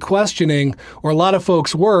 really questioning, or a lot of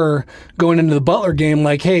folks were going into the Butler game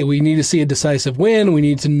like, hey, we need to see a decisive win. We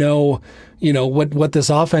need to know, what this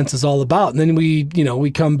offense is all about. And then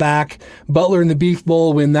we come back, Butler in the Beef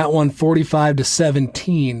Bowl win that one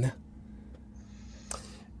 45-17.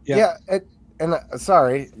 Yeah. And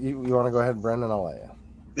sorry, you want to go ahead, Brendan? I'll let you.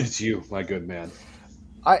 It's you, my good man.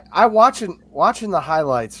 I watching the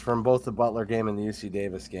highlights from both the Butler game and the UC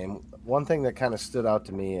Davis game. One thing that kind of stood out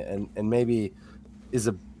to me, and maybe is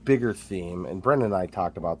a bigger theme, and Brendan and I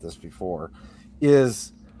talked about this before,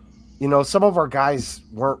 is some of our guys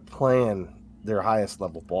weren't playing their highest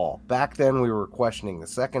level ball. Back then, we were questioning the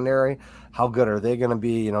secondary. How good are they going to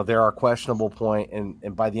be? They're our questionable point,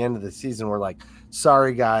 and by the end of the season, we're like,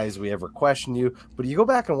 sorry guys, we ever questioned you. But you go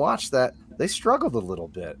back and watch that, they struggled a little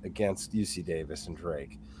bit against UC Davis and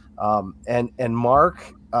Drake. And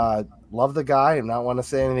Mark, love the guy and not want to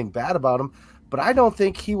say anything bad about him, but I don't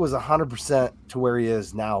think he was 100% to where he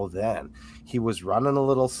is now then. He was running a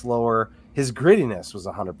little slower. His grittiness was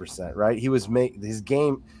 100%, right? He was his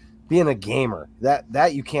game, being a gamer,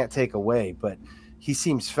 that you can't take away, but he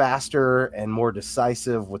seems faster and more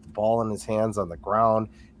decisive with the ball in his hands on the ground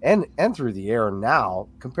and through the air now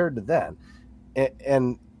compared to then.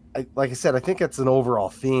 And like I said, I think it's an overall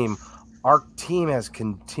theme. Our team has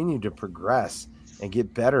continued to progress and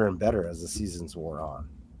get better and better as the seasons wore on.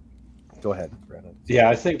 Go ahead, Brennan. Yeah,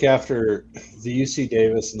 I think after the UC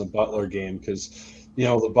Davis and the Butler game, because,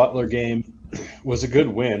 the Butler game was a good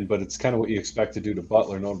win, but it's kind of what you expect to do to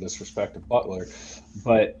Butler. No disrespect to Butler,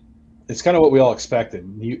 but it's kind of what we all expected.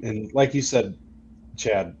 And like you said,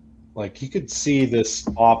 Chad, like you could see the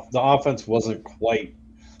offense wasn't quite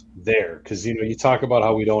there because, you talk about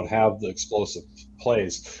how we don't have the explosive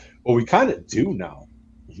plays. Well, we kind of do now,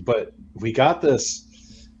 but we got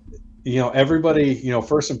this, everybody,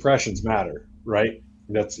 first impressions matter, right?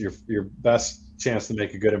 That's your best chance to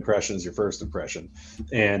make a good impression is your first impression.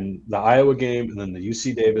 And the Iowa game and then the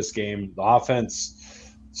UC Davis game, the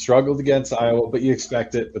offense struggled against Iowa, but you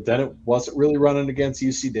expect it. But then it wasn't really running against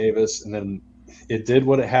UC Davis. And then it did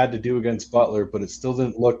what it had to do against Butler, but it still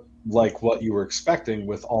didn't look like what you were expecting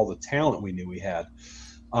with all the talent we knew we had.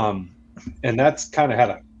 And that's kind of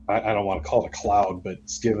had I don't want to call it a cloud, but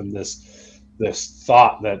it's given this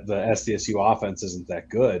thought that the SDSU offense isn't that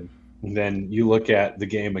good. And then you look at the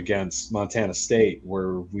game against Montana State,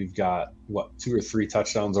 where we've got 2 or 3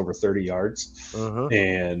 touchdowns over 30 yards,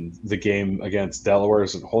 and the game against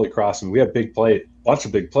Delaware's and Holy Cross, and we have bunch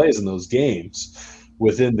of big plays in those games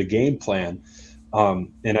within the game plan.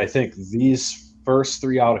 And I think these first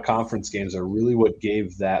 3 out of conference games are really what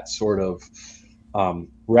gave that sort of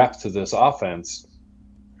rep to this offense.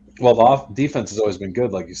 Well, the defense has always been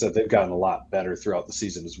good. Like you said, they've gotten a lot better throughout the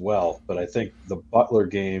season as well. But I think the Butler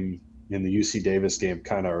game and the UC Davis game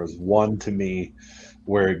kind of was one to me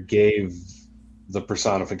where it gave the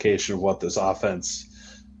personification of what this offense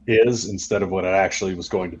is instead of what it actually was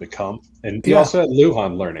going to become. And you also had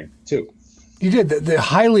Lujan learning too. You did the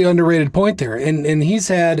highly underrated point there. And he's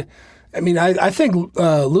had, I mean, I think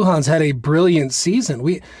Lujan's had a brilliant season.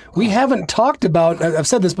 We haven't talked about, I've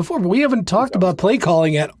said this before, but we haven't talked about play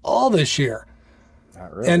calling at all this year.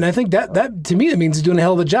 Not really. And I think that to me, it means he's doing a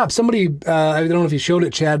hell of a job. Somebody, I don't know if you showed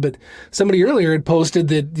it, Chad, but somebody earlier had posted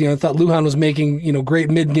that, thought Lujan was making, great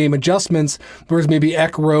mid-game adjustments, whereas maybe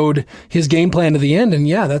Eck rode his game plan to the end. And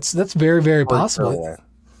yeah, that's very, very possible.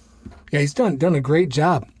 Yeah, he's done a great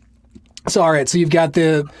job. So, all right, so you've got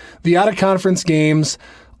the out-of-conference games.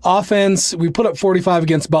 Offense, we put up 45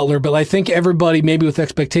 against Butler, but I think everybody, maybe with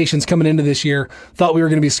expectations coming into this year, thought we were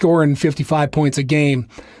going to be scoring 55 points a game.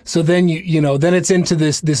 So then then it's into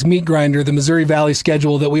this meat grinder, the Missouri Valley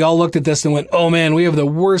schedule, that we all looked at this and went, oh man, we have the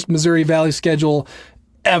worst Missouri Valley schedule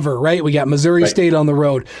ever, right? We got Missouri State on the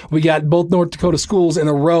road. We got both North Dakota schools in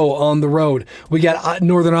a row on the road. We got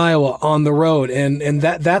Northern Iowa on the road. And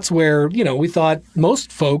that's where, we thought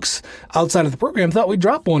most folks outside of the program thought we'd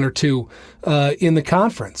drop 1 or 2 in the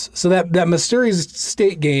conference. So that Missouri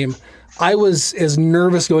State game, I was as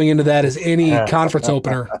nervous going into that as any conference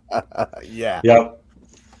opener. Yeah. Yep.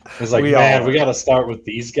 It was like, we got to start with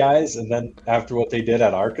these guys. And then after what they did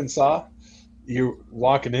at Arkansas, you're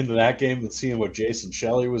walking into that game and seeing what Jason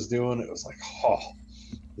Shelley was doing. It was like, oh,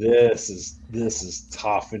 this is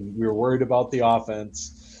tough. And we were worried about the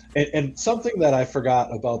offense. And something that I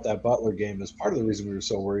forgot about that Butler game is part of the reason we were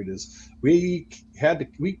so worried is we had to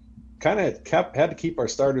keep our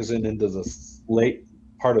starters into the late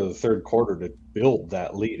part of the third quarter to build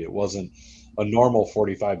that lead. It wasn't a normal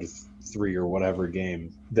 45-3 or whatever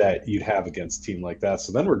game that you'd have against a team like that.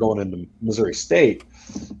 So then we're going into Missouri State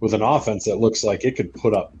with an offense that looks like it could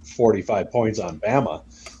put up 45 points on Bama.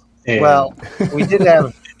 And well, we did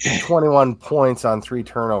have 21 points on 3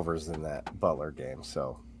 turnovers in that Butler game.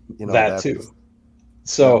 So, that too.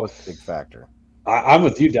 That was a big factor. I'm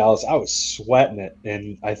with you, Dallas. I was sweating it.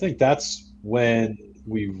 And I think that's when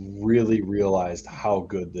we really realized how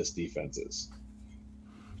good this defense is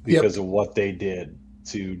because of what they did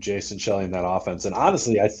to Jason Shelley in that offense. And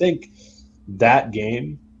honestly, I think that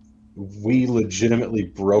game, we legitimately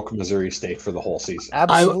broke Missouri State for the whole season.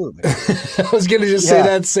 Absolutely. I was going to just say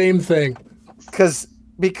that same thing.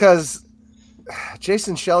 Because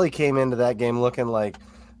Jason Shelley came into that game looking like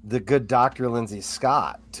the good Dr. Lindsey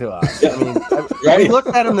Scott to us. I mean, we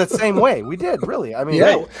looked at him the same way. We did, really. I mean,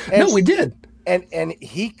 we did. And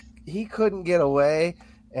he couldn't get away.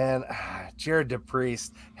 And Jared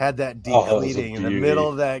DePriest had that decleating in the middle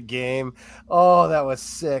of that game. Oh, that was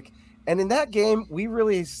sick. And in that game, we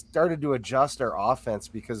really started to adjust our offense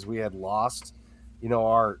because we had lost,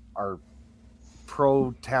 our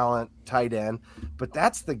pro talent tight end. But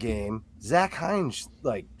that's the game. Zach Hines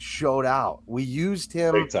showed out. We used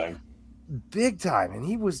him big time, and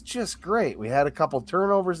he was just great. We had a couple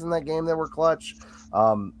turnovers in that game that were clutch.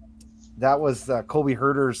 That was Kobe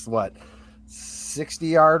Herter's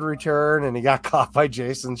 60-yard return, and he got caught by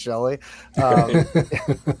Jason Shelley.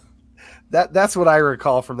 That's what I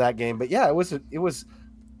recall from that game. But yeah, it was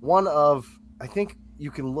one of, I think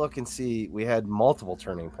you can look and see we had multiple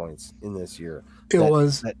turning points in this year.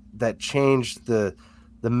 That changed the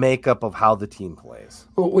makeup of how the team plays.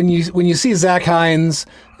 When you see Zach Hines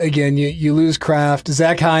again, you lose Kraft.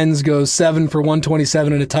 Zach Hines goes 7 for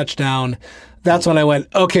 127 and a touchdown. That's when I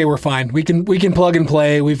went, okay, we're fine. We can plug and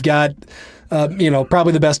play. We've got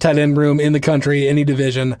probably the best tight end room in the country, any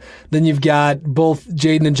division. Then you've got both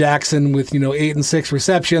Jaden and Jackson with 8 and 6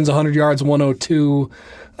 receptions, 100 yards, 102.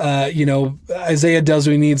 Isaiah does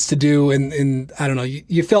what he needs to do, and I don't know.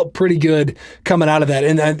 You felt pretty good coming out of that.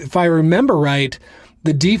 And if I remember right,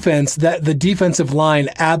 the defensive line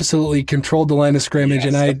absolutely controlled the line of scrimmage,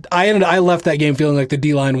 and I left that game feeling like the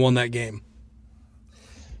D-line won that game.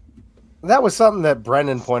 That was something that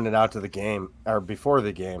Brendan pointed out to the game, or before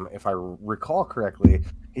the game, if I recall correctly.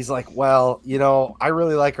 He's like, well, I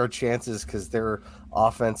really like our chances because their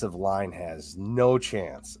offensive line has no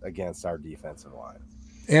chance against our defensive line.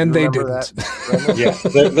 And they Remember didn't. that?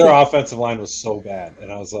 Yeah, their offensive line was so bad,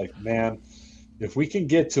 and I was like, man, if we can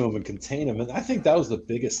get to him and contain him, and I think that was the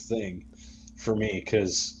biggest thing for me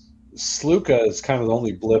because Sluka is kind of the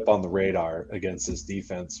only blip on the radar against this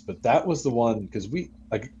defense, but that was the one because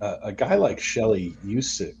a guy like Shelley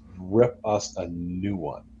used to rip us a new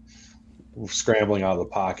one, scrambling out of the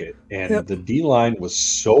pocket, and the D line was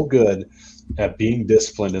so good at being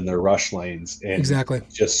disciplined in their rush lanes and Exactly.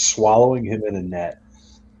 just swallowing him in a net.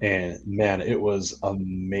 And man, it was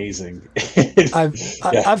amazing.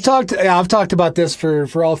 I've talked about this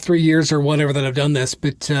for all 3 years or whatever that I've done this,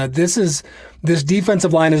 but this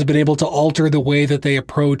defensive line has been able to alter the way that they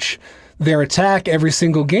approach their attack every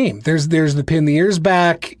single game. There's the pin the ears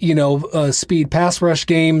back, speed pass rush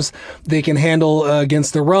games. They can handle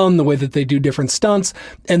against the run, the way that they do different stunts.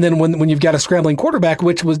 And then when you've got a scrambling quarterback,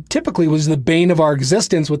 which was typically the bane of our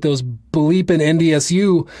existence with those bleeping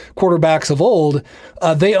NDSU quarterbacks of old,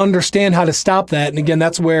 they understand how to stop that. And again,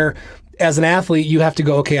 that's where as an athlete you have to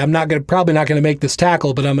go, okay, probably not going to make this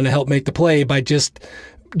tackle, but I'm going to help make the play by just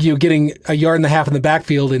getting a yard and a half in the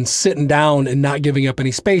backfield and sitting down and not giving up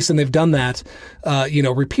any space. And they've done that,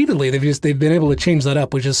 repeatedly. They've been able to change that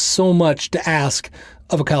up, which is so much to ask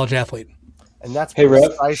of a college athlete. And that's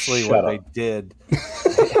precisely what they did.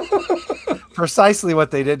 Precisely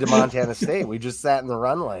what they did to Montana State. We just sat in the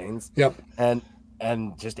run lanes. Yep. And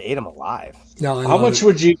just ate them alive. How much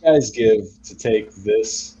would you guys give to take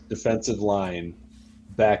this defensive line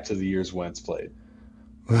back to the years Wentz played?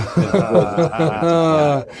 It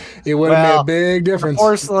would have made a big difference.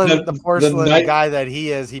 The guy that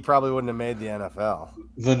he is, he probably wouldn't have made the NFL.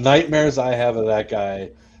 The nightmares I have of that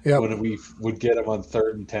guy when we would get him on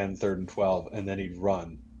 3rd and 10, 3rd and 12, and then he'd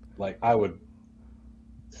run. Like I would.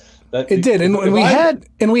 It did,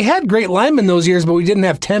 and we had great linemen those years, but we didn't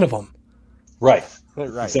have 10 of them. Right.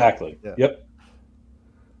 Exactly. Yeah. Yep.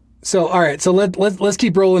 So, all right. So let's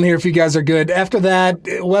keep rolling here if you guys are good. After that,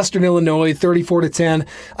 Western Illinois, 34-10.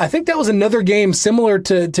 I think that was another game similar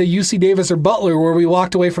to UC Davis or Butler where we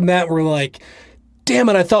walked away from that and we're like, damn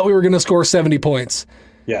it, I thought we were going to score 70 points.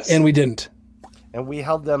 Yes. And we didn't. And we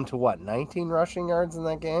held them to 19 rushing yards in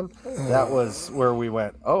that game? That was where we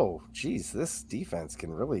went, oh, geez, this defense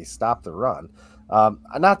can really stop the run.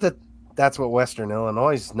 Not that that's what Western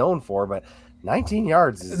Illinois is known for, but 19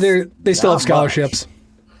 yards is they still have scholarships. Much.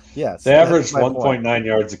 Yes. They averaged 1.9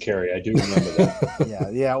 yards a carry. I do remember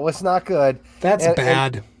that. Yeah, it was not good. That's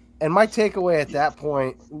bad. And my takeaway at that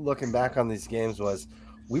point, looking back on these games, was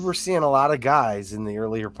we were seeing a lot of guys in the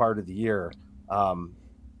earlier part of the year,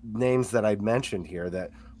 names that I mentioned here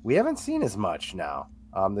that we haven't seen as much now.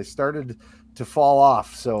 They started to fall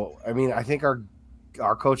off. So, I mean, I think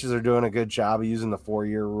our coaches are doing a good job of using the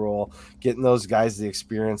 4-year rule, getting those guys the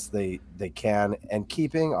experience they can, and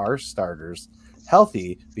keeping our starters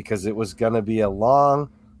healthy, because it was going to be a long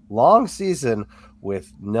season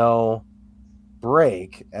with no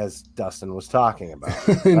break, as Dustin was talking about.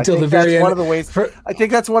 Until the very end. I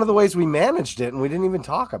think that's one of the ways we managed it, and we didn't even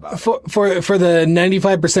talk about it. For the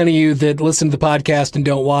 95% of you that listen to the podcast and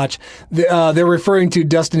don't watch, they're referring to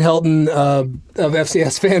Dustin Helton of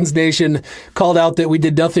FCS Fans Nation called out that we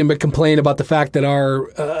did nothing but complain about the fact that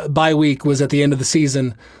our bye week was at the end of the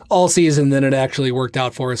season, all season, then it actually worked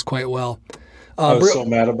out for us quite well. I was so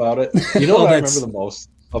mad about it. You know what I remember the most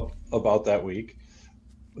about that week?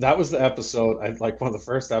 That was the episode, one of the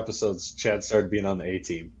first episodes Chad started being on the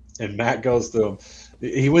A-team. And Matt goes to him.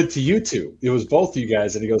 He went to you two. It was both you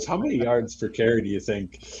guys. And he goes, how many yards per carry do you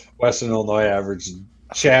think Western Illinois averaged?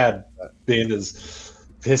 Chad, being his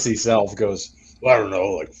pissy self, goes, well, I don't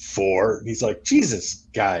know, like 4. And he's like, Jesus,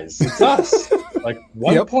 guys, it's us. Like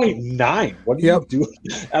 1.9. What are you doing?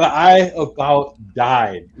 And I about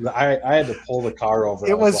died. I had to pull the car over.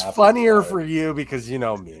 It was funnier for you because you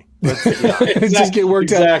know me. Just get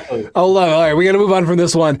worked out. Oh, all right, we got to move on from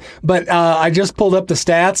this one. But I just pulled up the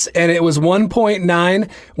stats, and it was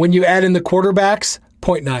 1.9. When you add in the quarterbacks,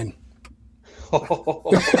 0.9.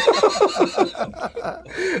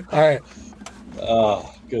 All right.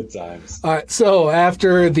 Oh, good times. All right. So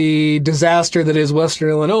after the disaster that is Western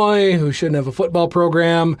Illinois, who shouldn't have a football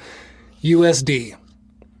program, USD,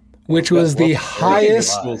 which was the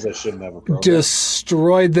highest, schools that shouldn't have a program,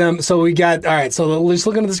 destroyed them. So we got, all right. So let's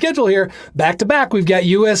look at the schedule here. Back to back, we've got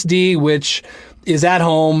USD, which is at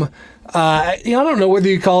home. I don't know whether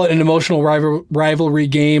you call it an emotional rivalry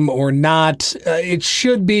game or not. It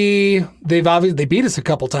should be. They beat us a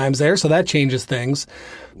couple times there, so that changes things.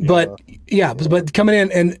 But but coming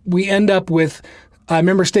in, and we end up with, I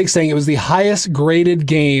remember Steak saying it was the highest graded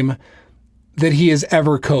game that he has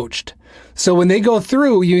ever coached. So when they go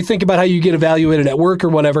through, you think about how you get evaluated at work or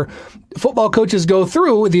whatever. Football coaches go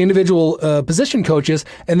through the individual position coaches,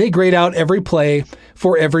 and they grade out every play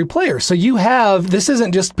for every player. So this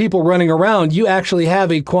isn't just people running around. You actually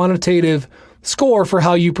have a quantitative score for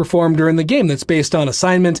how you perform during the game that's based on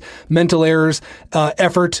assignment, mental errors,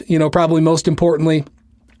 effort, probably most importantly.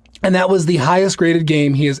 And that was the highest graded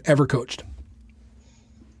game he has ever coached.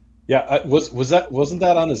 Yeah, wasn't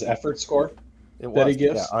that on his effort score? That he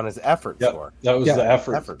gives? Yeah, on his effort score. That was the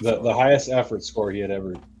effort the highest effort score he had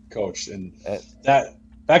ever coached, and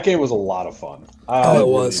that game was a lot of fun. I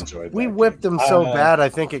really enjoyed that. We whipped him so bad, I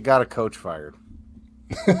think it got a coach fired.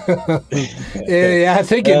 Yeah, I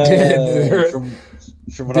think it did.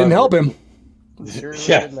 Didn't help him. Sure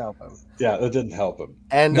didn't help him. Yeah, it didn't help him.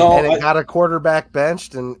 And it got a quarterback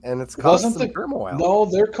benched, and it's cost them turmoil. No,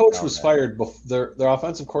 their coach was fired. Their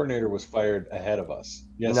offensive coordinator was fired ahead of us.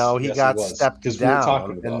 Yes, he got stepped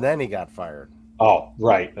down, and then he got fired. Oh,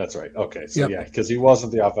 right. That's right. Okay. So, because he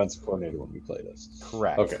wasn't the offensive coordinator when we played us.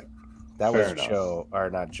 Correct. Okay. That was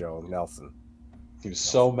Nelson. He was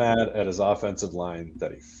so mad at his offensive line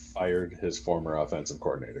that he fired his former offensive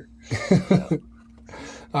coordinator.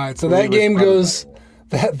 All right. So that game goes...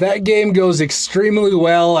 That game goes extremely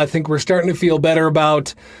well. I think we're starting to feel better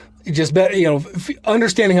about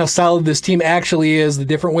understanding how solid this team actually is, the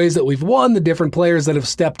different ways that we've won, the different players that have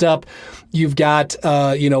stepped up. You've got,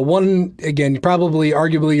 one, again, probably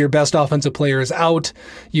arguably your best offensive player is out.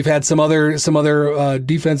 You've had some other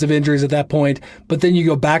defensive injuries at that point, but then you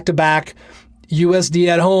go back to back USD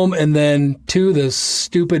at home and then to the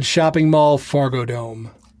stupid shopping mall Fargo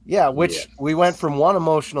Dome. Yeah, we went from one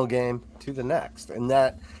emotional game to the next, and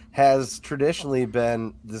that has traditionally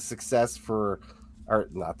been the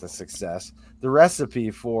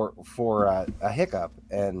recipe for a hiccup.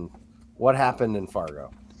 And what happened in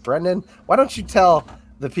Fargo? Brendan, why don't you tell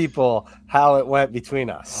the people how it went between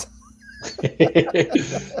us?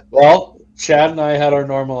 Well, Chad and I had our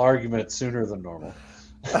normal argument sooner than normal.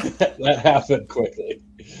 That happened quickly,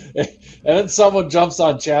 and then someone jumps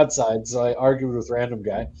on Chad's side, so I argued with random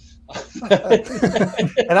guy.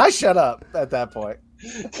 And I shut up at that point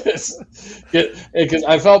because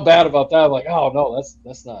I felt bad about that. I'm like, oh no,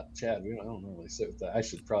 that's not Chad. I don't normally sit with that. I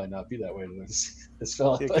should probably not be that way to this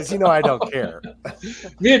fella. Because I don't care.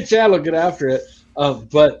 Me and Chad will get after it.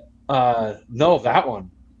 But no, that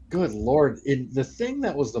one. Good Lord! The thing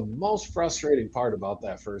that was the most frustrating part about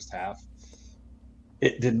that first half,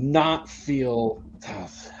 it did not feel.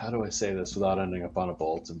 How do I say this without ending up on a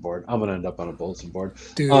bulletin board? I'm going to end up on a bulletin board.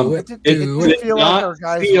 It didn't feel like our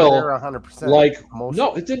guys were there 100%.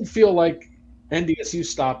 No, it didn't feel like NDSU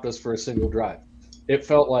stopped us for a single drive. It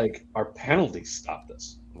felt like our penalties stopped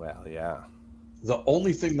us. Well, yeah. The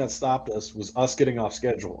only thing that stopped us was us getting off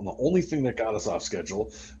schedule, and the only thing that got us off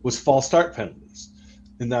schedule was false start penalties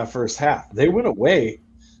in that first half. They went away,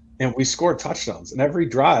 and we scored touchdowns. And every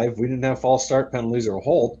drive, we didn't have false start penalties or a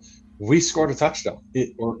hold. We scored a touchdown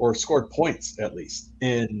or scored points at least.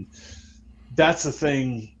 And that's the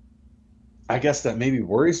thing, I guess, that maybe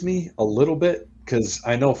worries me a little bit, because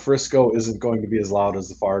I know Frisco isn't going to be as loud as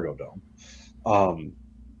the Fargo Dome.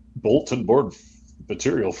 Bulletin board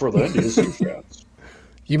material for the NDSU fans.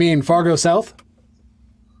 You mean Fargo South?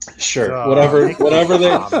 Sure, whatever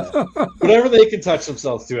they can touch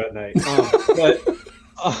themselves to at night.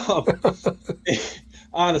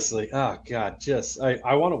 Honestly, oh God,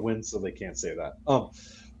 I want to win so they can't say that.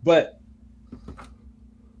 But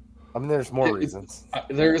I mean, there's more reasons.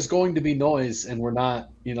 There is going to be noise, and we're not.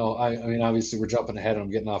 I mean, obviously, we're jumping ahead and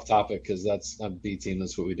I'm getting off topic because I'm B team.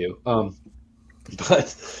 That's what we do.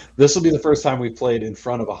 But this will be the first time we played in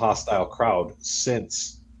front of a hostile crowd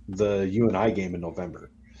since the UNI game in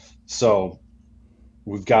November. So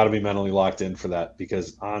we've got to be mentally locked in for that,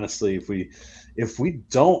 because honestly, if we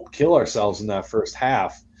don't kill ourselves in that first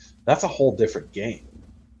half, that's a whole different game.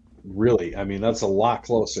 Really, I mean, that's a lot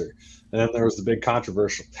closer. And then there was the big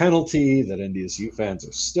controversial penalty that NDSU fans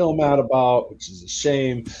are still mad about, which is a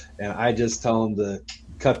shame. And I just tell them to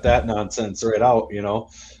cut that nonsense right out,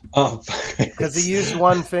 because he used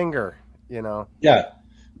one finger, Yeah,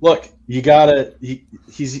 look, you gotta.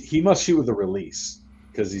 He must shoot with a release,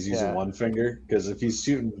 because he's using one finger. Because if he's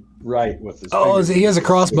shooting right with his fingers, he has a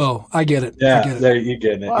crossbow. I get it. Yeah, I get it. There you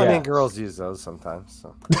getting it. Well, I mean, girls use those sometimes.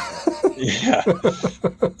 So. Yeah,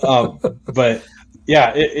 but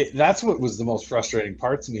yeah, that's what was the most frustrating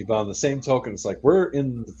part to me. But on the same token, it's like we're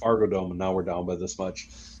in the Fargo Dome and now we're down by this much.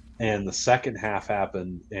 And the second half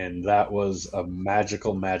happened, and that was a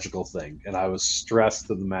magical, magical thing. And I was stressed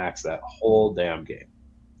to the max that whole damn game.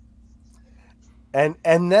 And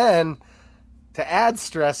then to add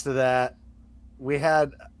stress to that, we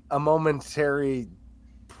had a momentary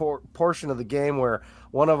portion of the game where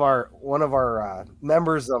one of our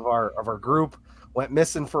members of our group went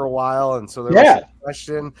missing for a while, and so there was a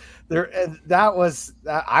question there, and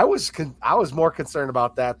I was more concerned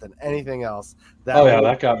about that than anything else.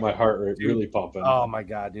 That got my heart rate really pumping. Oh my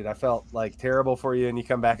god, dude, I felt like terrible for you, and you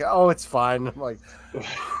come back, oh, it's fine. I'm like,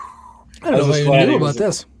 I don't know what you knew about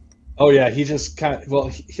this. Oh yeah, he just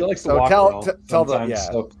he likes to walk around. Tell them, yeah.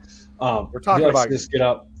 So, we're talking about just get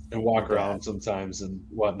up and walk around sometimes and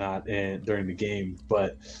whatnot, and during the game.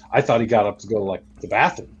 But I thought he got up to go to like the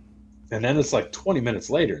bathroom. And then it's like 20 minutes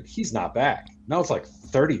later, and he's not back. Now it's like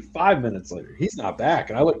 35 minutes later, he's not back.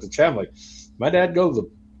 And I looked at Chad, I'm like, my dad go to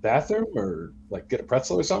the bathroom or like get a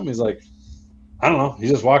pretzel or something? He's like, I don't know. He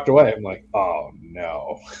just walked away. I'm like, oh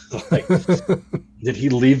no. Like, did he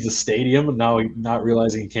leave the stadium and now not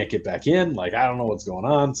realizing he can't get back in? Like, I don't know what's going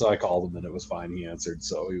on. So I called him and it was fine. He answered.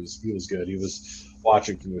 So he was good. He was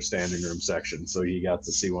watching from their standing room section. So he got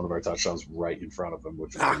to see one of our touchdowns right in front of him,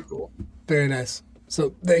 which was pretty cool. Very nice.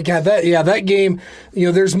 So they got that. Yeah, that game,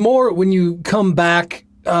 there's more when you come back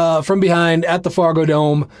from behind at the Fargo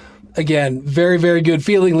Dome. Again, very, very good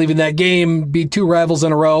feeling leaving that game, beat 2 rivals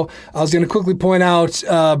in a row. I was going to quickly point out,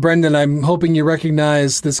 Brendan, I'm hoping you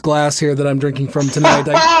recognize this glass here that I'm drinking from tonight.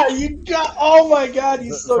 Oh my God,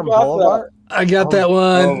 you still got that. I got that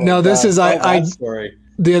one. No, this is, story.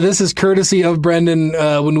 Yeah, this is courtesy of Brendan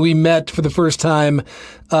when we met for the first time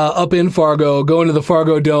up in Fargo, going to the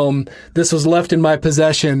Fargo Dome. This was left in my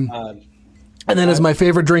possession. And then is my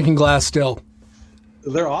favorite drinking glass still.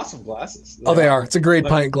 They're awesome glasses. They are. It's a great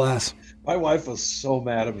pint glass. My wife was so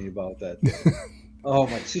mad at me about that. Oh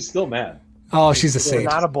my, she's still mad. Oh, she's a saint.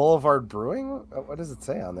 Not a Boulevard Brewing? What does it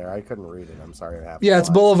say on there? I couldn't read it. I'm sorry. It's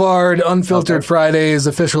Boulevard, Unfiltered Fridays,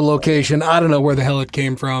 official location. I don't know where the hell it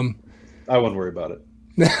came from. I wouldn't worry about it.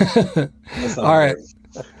 All right.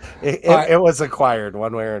 It was acquired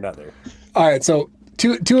one way or another. All right. So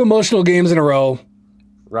two emotional games in a row.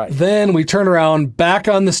 Right. Then we turn around back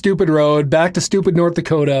on the stupid road, back to stupid North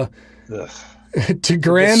Dakota, to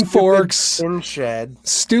Grand Forks. Tin shed.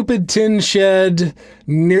 Stupid tin shed.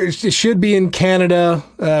 It should be in Canada.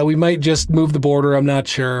 We might just move the border. I'm not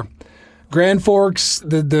sure. Grand Forks,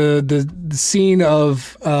 the scene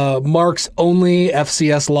of Mark's only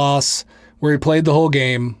FCS loss, where he played the whole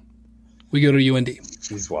game. We go to UND.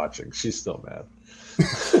 She's watching. She's still mad.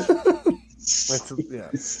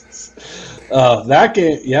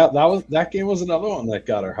 That game was another one that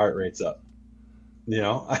got our heart rates up.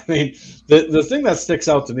 I mean, the thing that sticks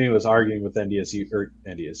out to me was arguing with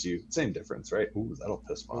NDSU. Same difference, right? Ooh, that'll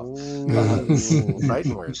piss them off.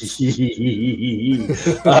 Fighting words. They're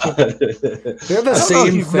the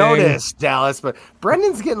same you've thing. Noticed, Dallas, but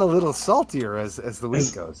Brendan's getting a little saltier as the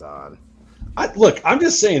week goes on. I'm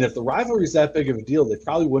just saying, if the rivalry is that big of a deal, they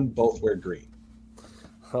probably wouldn't both wear green.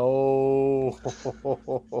 Oh,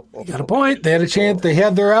 you got a point. They had a chance. They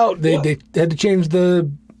had their out. They had to change the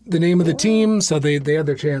name of the team, so they had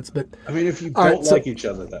their chance. But I mean, if you don't like each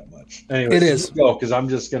other that much, anyway, it is. Go, because I'm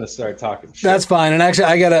just gonna start talking shit. That's fine. And actually,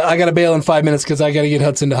 I gotta bail in 5 minutes because I gotta get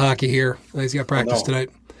Hudson to hockey here. He's got practice tonight.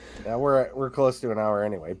 Yeah, we're close to an hour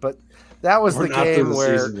anyway, but. That was the game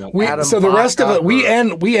where the rest of it we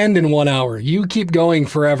end in 1 hour. You keep going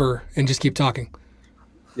forever and just keep talking.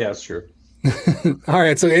 Yeah, that's true. All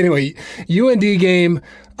right. So anyway, UND game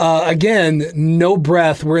again. No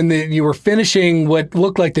breath. You were finishing what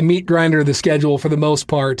looked like the meat grinder of the schedule for the most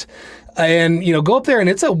part, and go up there and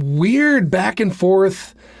it's a weird back and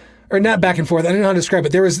forth. Or not back and forth. I don't know how to describe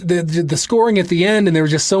it. There was the scoring at the end, and there were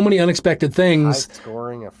just so many unexpected things.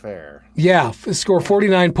 High-scoring affair. Yeah, score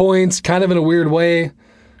 49 points, kind of in a weird way.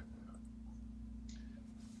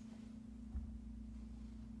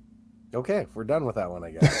 Okay, we're done with that one,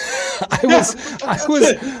 I guess. I was.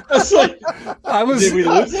 Did we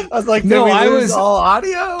lose it? I was like, no, I was all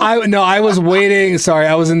audio. I was waiting. Sorry,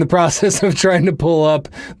 I was in the process of trying to pull up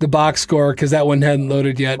the box score because that one hadn't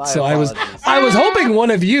loaded yet. My so apologies. I was hoping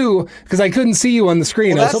one of you, because I couldn't see you on the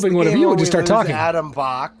screen. I was hoping one of you would just start talking. Adam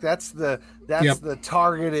Bach. That's the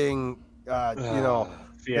targeting.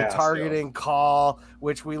 The targeting call,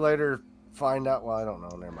 which we later find out. Well, I don't know.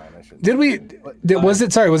 Never mind. I shouldn't. Did we? Was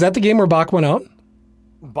that the game where Bach went out?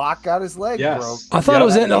 Bach got his leg broke. I thought it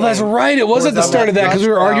was it. No, that's right. It was at the start of that because we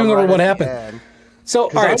were arguing over what happened. So, all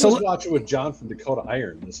right. I was watching with John from Dakota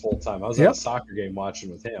Iron this whole time. I was at a soccer game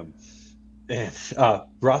watching with him, and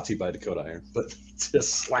brought to you by Dakota Iron, but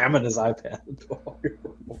just slamming his iPad while we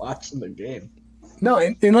were watching the game. No,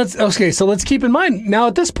 and so let's keep in mind now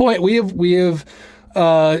at this point we have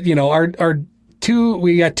our two.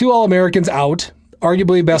 We got 2 All-Americans out.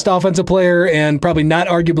 arguably best offensive player and probably not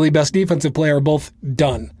arguably best defensive player are both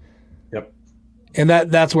done. Yep. And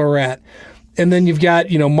that's where we're at. And then you've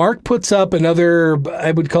got, Mark puts up another,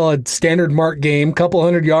 I would call it standard Mark game, couple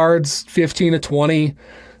 100 yards, 15 to 20,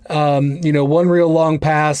 one real long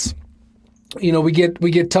pass. We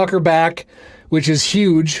get Tucker back, which is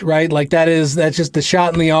huge, right? Like that's just the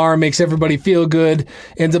shot in the arm, makes everybody feel good,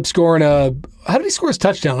 ends up scoring how did he score his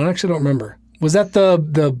touchdown? I actually don't remember. Was that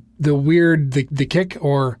the weird, the kick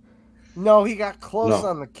or? No, he got close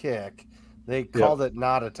on the kick. They called it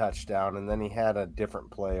not a touchdown, and then he had a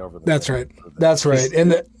different play over the. That's right. That's right.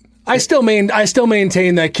 And I still maintain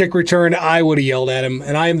that kick return. I would have yelled at him,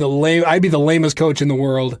 and I'd be the lamest coach in the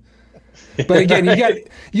world. But again,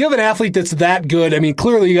 you have an athlete that's that good. I mean,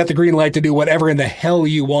 clearly you got the green light to do whatever in the hell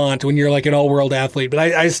you want when you're like an all-world athlete. But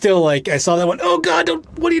I still I saw that one. Oh God,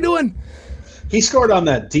 what are you doing? He scored on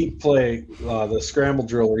that deep play, the scramble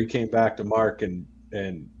drill where he came back to Mark and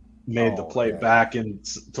made the play back in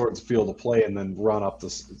towards the field of play and then run up the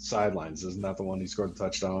sidelines. Isn't that the one he scored the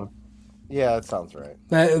touchdown on? Yeah, that sounds right.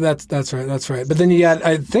 That's right. That's right. But then you got,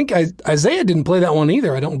 I think Isaiah didn't play that one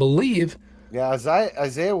either. I don't believe. Yeah,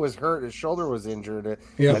 Isaiah was hurt. His shoulder was injured at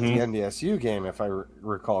the NDSU game, if I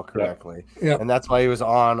recall correctly. Yeah. And that's why he was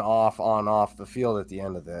on, off the field at the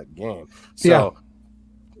end of that game. So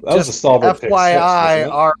that was a Stalbert pick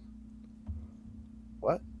FYI,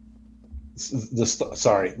 what?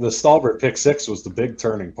 The Stalbert pick six was the big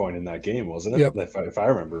turning point in that game, wasn't it? Yep. If I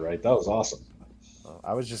remember right, that was awesome.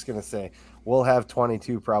 I was just gonna say we'll have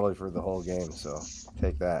 22 probably for the whole game, so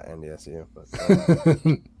take that NDSU.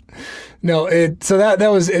 But, No, so that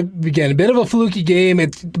was again a bit of a fluky game.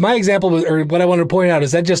 My example was, or what I wanted to point out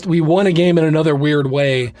is that just we won a game in another weird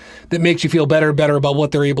way that makes you feel better about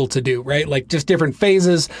what they're able to do, right? Like just different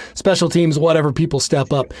phases, special teams, whatever, people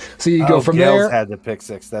step up. So you go from Gales there. Had the pick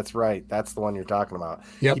six. That's right. That's the one you're talking about.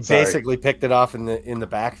 Yep. He basically picked it off in the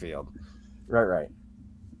backfield. Right.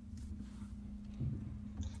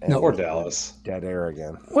 No, or Dallas. Dead air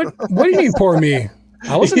again. What do you mean, poor me?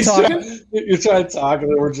 I wasn't talking. You're trying to talk, and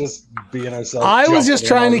we're just being ourselves. I was just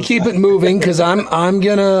trying to keep it moving because I'm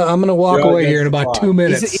gonna walk away here in about 2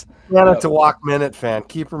 minutes. He's a to walk minute fan.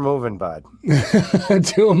 Keep her moving, bud.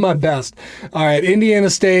 Doing my best. All right, Indiana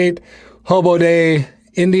State, Hobo Day.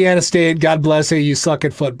 Indiana State, God bless you. You suck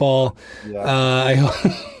at football. Yeah.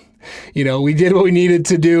 We did what we needed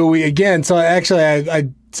to do. So actually, I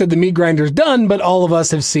said the meat grinder's done, but all of us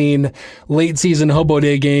have seen late season Hobo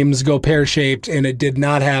Day games go pear-shaped, and it did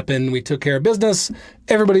not happen. We took care of business.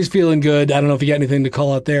 Everybody's feeling good. I don't know if you got anything to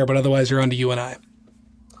call out there, but otherwise you're on to you and I.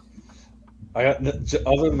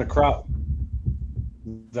 Other than the crowd,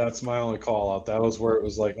 that's my only call out. That was where it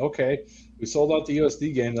was like, okay, we sold out the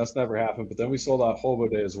USD game. That's never happened. But then we sold out Hobo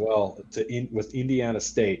Day as well with Indiana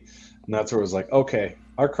State. And that's where it was like, okay,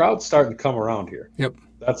 our crowd's starting to come around here. Yep.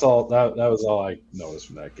 That's all. That was all I noticed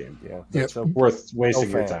from that game. Yeah, that's worth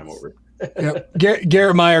wasting your time over. Yep.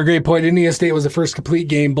 Garrett Meyer, great point. Indiana State was the first complete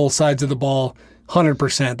game, both sides of the ball,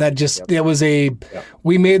 100%. That was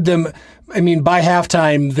we made them. I mean, by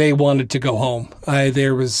halftime, they wanted to go home.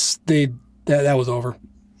 That was over.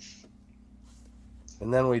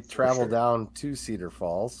 And then we traveled down to Cedar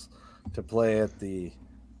Falls to play at the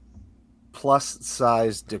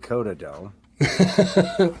plus-size Dakota Dome.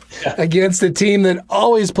 Against a team that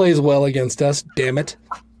always plays well against us. Damn it!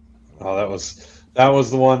 Oh, that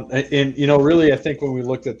was the one. And really, I think when we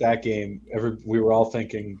looked at that game, we were all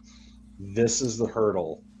thinking, this is the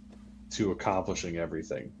hurdle to accomplishing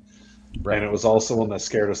everything. Right. And it was also one that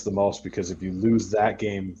scared us the most because if you lose that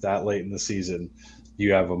game that late in the season,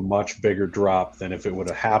 you have a much bigger drop than if it would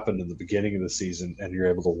have happened in the beginning of the season and you're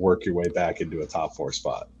able to work your way back into a top 4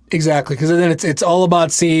 spot. Exactly, because then it's all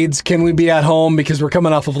about seeds. Can we be at home? Because we're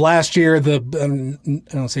coming off of last year, I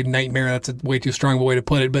don't say nightmare, that's a way too strong of a way to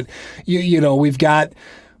put it, but we've got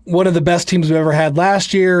one of the best teams we've ever had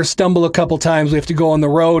last year, stumble a couple times. We have to go on the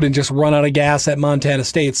road and just run out of gas at Montana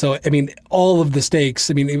State. So, I mean, all of the stakes,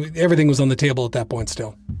 everything was on the table at that point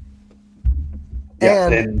still.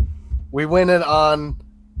 And we win it on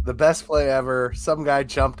the best play ever. Some guy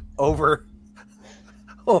jumped over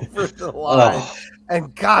the line.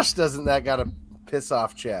 And gosh, doesn't that got to piss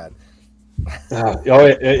off Chad?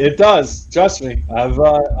 It does. Trust me.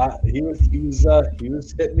 He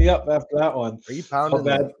was hitting me up after that one. Are you pounding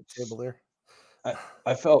the table there?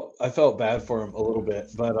 I felt bad for him a little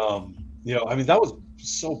bit, but that was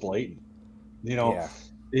so blatant.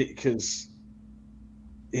 Because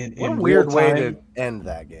in what a weird way to end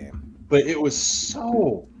that game. But it was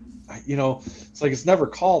so. It's like it's never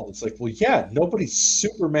called. It's like, well, yeah, nobody's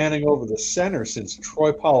supermaning over the center since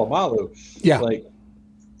Troy Polamalu. Yeah. Like,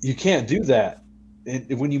 you can't do that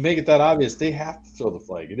when you make it that obvious, they have to throw the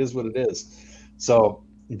flag. It is what it is. So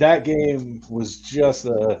that game was just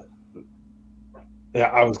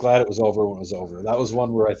I was glad it was over when it was over. That was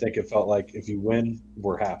one where I think it felt like if you win,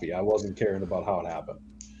 we're happy. I wasn't caring about how it happened.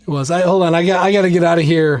 Hold on. I got to get out of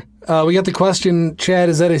here. We got the question, Chad,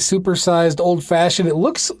 is that a supersized old fashioned? It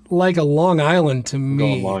looks like a Long Island to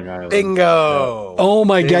me. Long Island. Bingo. Oh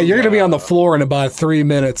my God. You're going to be on the floor in about 3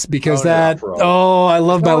 minutes because I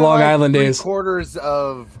love my Long Island days. 3/4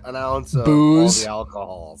 of an ounce of booze. all the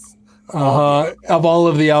alcohols. Of all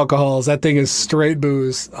of the alcohols. That thing is straight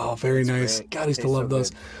booze. Oh, very nice. Great. God, I used to Tastes love so those.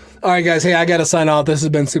 good. All right, guys. Hey, I got to sign off. This has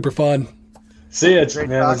been super fun. See ya, Great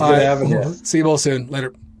man. It's talking. good having you. See you both soon.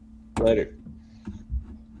 Later. Later.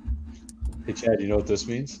 Hey, Chad, you know what this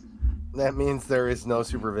means? That means there is no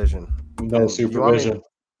supervision. No And supervision.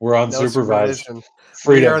 We're No unsupervised. supervision. We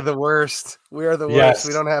Freedom. are the worst. We are the worst. Yes.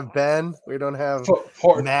 We don't have Ben. We don't have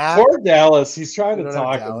Poor Matt. Dallas. He's trying We to don't have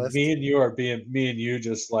talk. And Dallas. me and you are being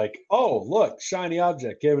just like, oh, look, shiny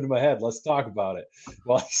object came into my head. Let's talk about it.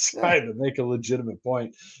 While he's trying to make a legitimate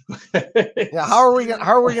point. Yeah, how are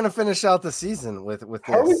we gonna finish out the season with this?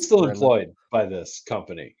 How are we still Brendan? employed by this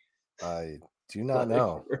company? I do not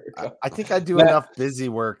know. Matt- I think I do Matt- enough busy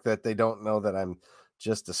work that they don't know that I'm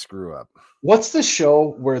just a screw up. What's the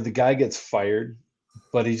show where the guy gets fired,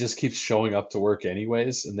 but he just keeps showing up to work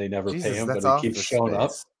anyways, and they never Jesus, pay him, that's but he keeps Office showing up?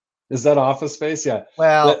 Space. Is that Office Space? Yeah.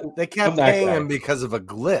 Well, they I'm kept that paying guy. him because of a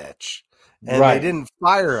glitch, and Right. they didn't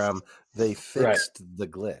fire him. They fixed the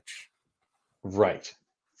glitch. Right.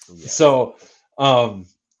 Yeah. So,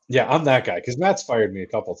 yeah, I'm that guy because Matt's fired me a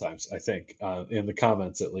couple times, I think, in the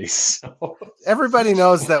comments at least. So, Everybody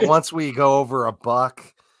knows that once we go over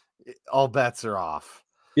 $1, all bets are off.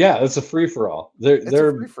 yeah, it's a free for all. It's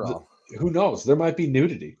a free for all. Who knows? There might be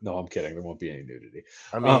nudity. No, I'm kidding. There won't be any nudity.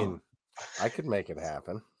 I mean, I could make it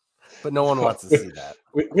happen, but no one wants to see that.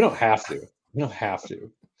 We don't have to. We don't have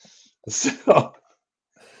to. So,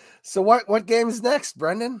 So what game's next,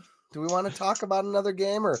 Brendan? Do we want to talk about another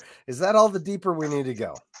game, or is that all the deeper we need to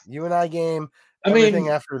go? UNI game. Everything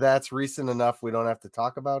after that's recent enough. We don't have to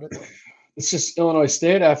talk about it. it's just Illinois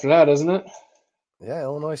State after that, isn't it? Yeah,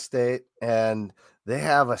 Illinois State, and they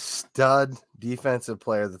have a stud defensive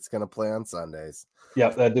player that's going to play on Sundays.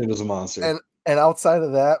 Yep, that dude was a monster. And outside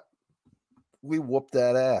of that, we whooped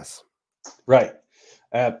that ass. Right.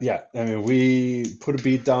 Yeah. I mean, we put a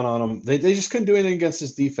beat down on them. They just couldn't do anything against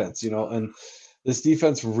this defense, and this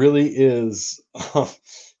defense really is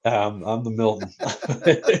I'm the Milton.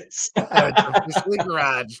 It's officially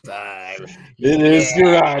garage time. It is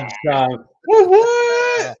garage time.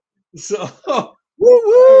 Woo-woo! So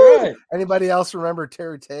Woo-woo! all right. Anybody else remember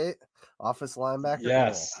Terry Tate, office linebacker?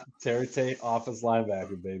 Yes. Terry Tate, offense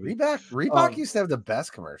linebacker, baby. Reebok used to have the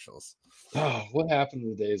best commercials. Oh, what happened to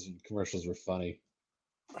the days when commercials were funny?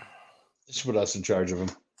 They should put us in charge of them.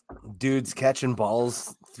 Dudes catching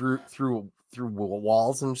balls through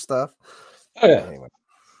walls and stuff. Oh yeah.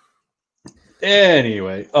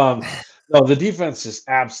 Anyway, No, the defense just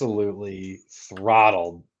absolutely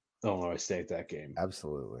throttled Illinois State that game.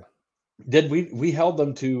 absolutely. Did we held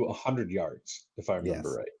them to 100 yards, if I remember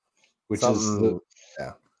Yes. right, which Something-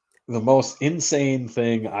 is the most insane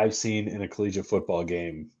thing I've seen in a collegiate football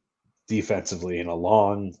game defensively in a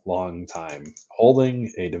long, long time.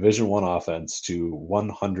 Holding a Division I offense to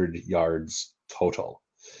 100 yards total.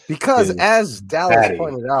 Because is as Dallas batty.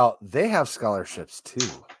 pointed out, they have scholarships too.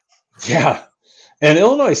 Yeah. And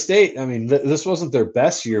Illinois State, I mean, this wasn't their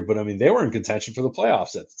best year, but I mean, they were in contention for the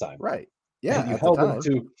playoffs at the time. Right. Yeah. And you at the held them time.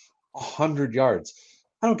 to 100 yards.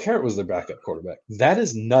 I don't care it was their backup quarterback. That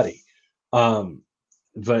is nutty.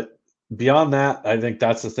 But beyond that, I think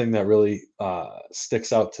that's the thing that really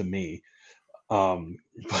sticks out to me. We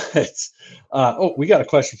got a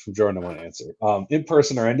question from Jordan I want to answer. In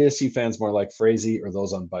person, are NDSU fans more like Frazee or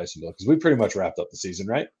those on Bisonville? Because we pretty much wrapped up the season,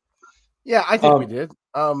 right? Yeah, I think we did.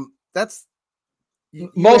 That's you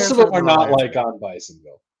Most of them answered are the not right like answer. on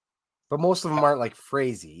Bisonville. But most of them aren't like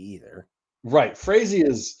Frazee either. Right. Frazee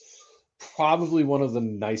is probably one of the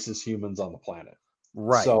nicest humans on the planet.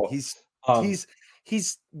 Right. So,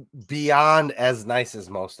 he's beyond as nice as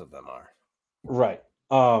most of them are. right.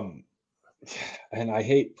 And I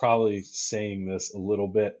hate probably saying this a little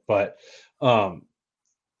bit, but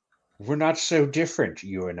we're not so different,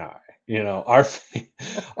 you and I.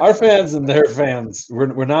 Our fans and their fans,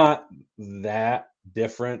 we're not that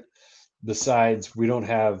different. Besides, we don't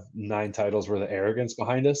have 9 titles worth of arrogance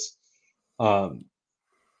behind us. They're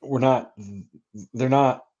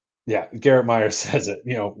not. Yeah, Garrett Myers says it.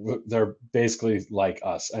 They're basically like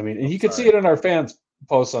us. I mean, and you can see it in our fans'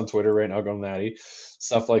 posts on Twitter right now, going Natty,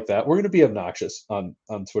 stuff like that. We're going to be obnoxious on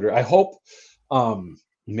Twitter. I hope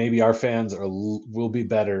maybe our fans will be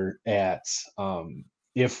better at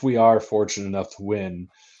if we are fortunate enough to win,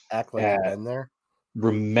 Act like you've been there.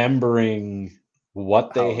 remembering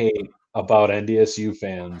what they How- hate about NDSU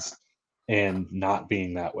fans and not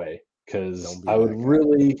being that way. Because Don't be I would that guy.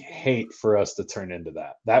 really hate for us to turn into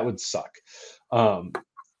that. That would suck.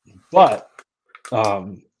 But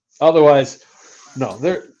otherwise, no.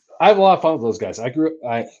 I have a lot of fun with those guys. I grew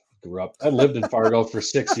up. I lived in Fargo for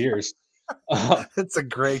 6 years. It's a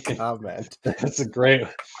great comment. That's a great.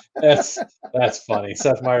 That's funny.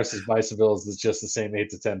 Seth Myers says Bisonville is just the same 8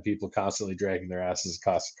 to 10 people constantly dragging their asses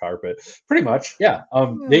across the carpet. Pretty much, yeah.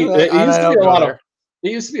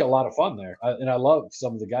 It used to be a lot of fun there, and I love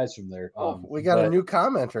some of the guys from there. We got a new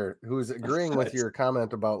commenter who's agreeing with your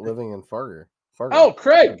comment about living in Fargo. Oh,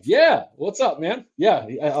 Craig, yeah. What's up, man? Yeah.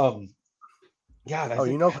 You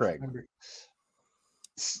know Craig.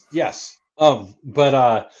 Yes.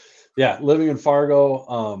 Yeah, living in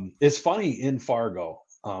Fargo. It's funny in Fargo.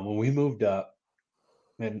 When we moved up,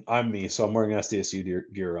 and I'm me, so I'm wearing SDSU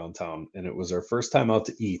gear around town, and it was our first time out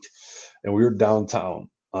to eat, and we were downtown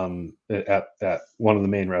at one of the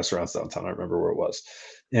main restaurants downtown. I remember where it was,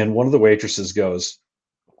 and one of the waitresses goes,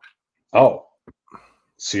 "Oh,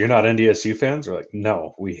 so you're not NDSU fans?" We're like,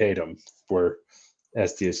 "No, we hate them. We're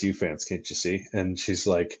SDSU fans, can't you see?" And she's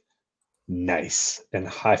like, "Nice," and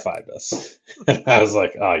high-fived us. And I was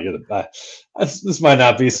like, "Oh, you're the best. This might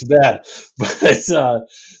not be so bad," but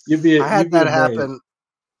you'd be. I had that happen.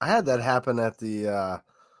 I had that happen at the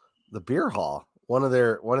beer hall. One of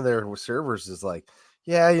their servers is like,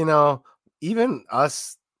 "Yeah, even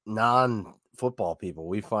us non-football people,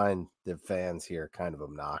 we find the fans here kind of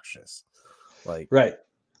obnoxious." Like, right.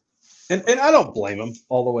 And I don't blame them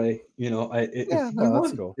all the way.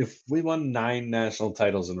 that's cool. If we won 9 national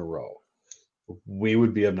titles in a row, we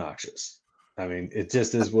would be obnoxious. I mean, it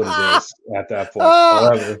just is what it is at that point.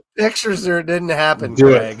 However, pictures there didn't happen,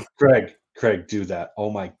 Craig, do that. Oh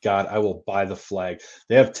my God, I will buy the flag.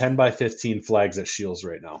 They have 10 by 15 flags at Shields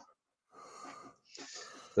right now.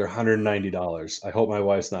 They're $190. I hope my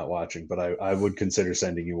wife's not watching, but I would consider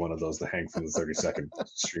sending you one of those to hang from the 32nd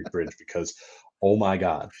Street Bridge because, oh my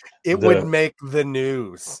God. It would make the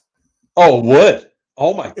news. Oh, it would.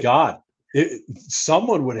 Oh my God.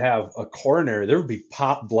 Someone would have a coronary. There would be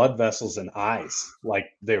popped blood vessels and eyes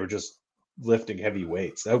like they were just lifting heavy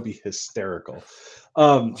weights. That would be hysterical.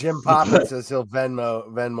 Jim Poppin says he'll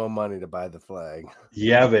Venmo money to buy the flag.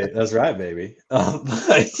 Yeah, baby. That's right, baby.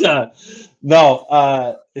 This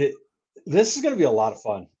is going to be a lot of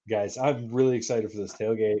fun, guys. I'm really excited for this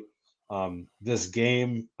tailgate. This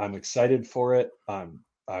game, I'm excited for it. I'm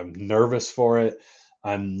nervous for it.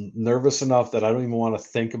 I'm nervous enough that I don't even want to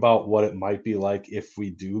think about what it might be like if we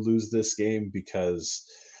do lose this game because,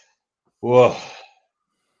 whoa.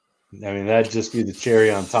 I mean, that'd just be the cherry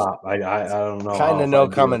on top. I don't know. Kind of no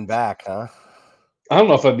coming back, huh? I don't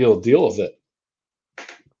know if I'd be able to deal with it.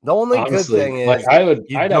 The only honestly, good thing is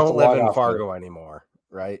you don't live in Fargo anymore,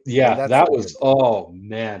 right? Yeah, that was oh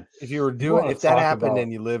man. If that happened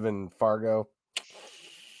and you live in Fargo.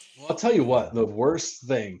 Well, I'll tell you what, the worst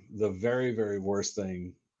thing, the very, very worst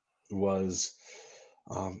thing was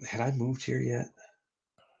had I moved here yet?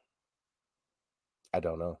 I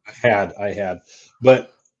don't know. I had.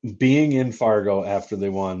 But being in Fargo after they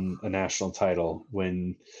won a national title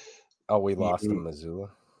when we lost to Missoula.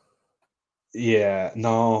 Yeah,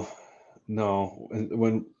 no.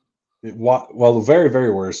 The very,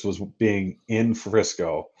 very worst was being in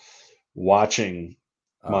Frisco watching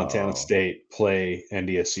Montana State play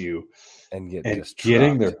NDSU and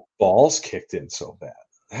getting their balls kicked in so bad.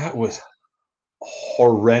 That was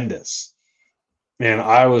horrendous. And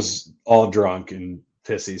I was all drunk and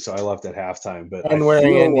pissy, so I left at halftime. But and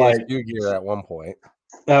wearing NDSU gear at one point.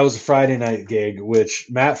 That was a Friday night gig, which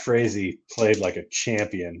Matt Frazee played like a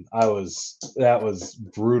champion. That was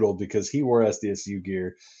brutal because he wore SDSU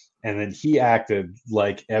gear, and then he acted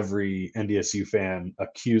like every NDSU fan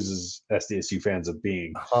accuses SDSU fans of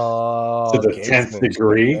being to the 10th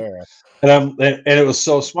degree. And it was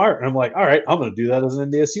so smart. And I'm like, all right, I'm going to do that as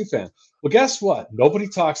an NDSU fan. Well, guess what? Nobody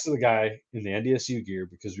talks to the guy in the NDSU gear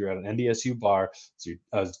because we were at an NDSU bar. So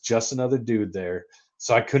I was just another dude there.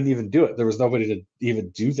 So I couldn't even do it. There was nobody to even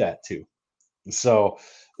do that to. So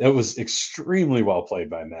it was extremely well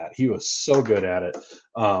played by Matt. He was so good at it.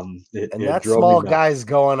 That small guy's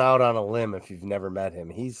going out on a limb if you've never met him.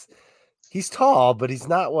 He's tall, but he's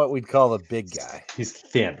not what we'd call a big guy. He's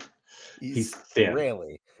thin. He's thin.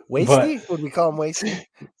 Really? Wasty? Would we call him wasty?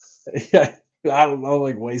 Yeah, I don't know,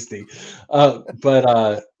 like wasty.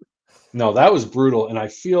 No, that was brutal. And I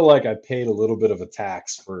feel like I paid a little bit of a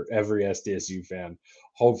tax for every SDSU fan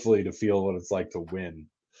hopefully to feel what it's like to win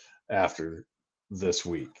after this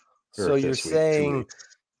week. So you're saying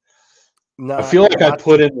I feel like I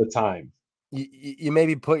put in the time. You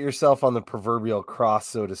maybe put yourself on the proverbial cross,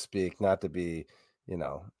 so to speak, not to be,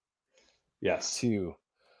 yes, too.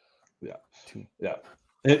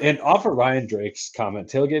 And off of Ryan Drake's comment,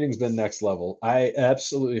 tailgating's been next level. I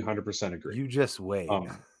absolutely 100% agree. You just wait.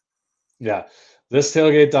 Yeah, this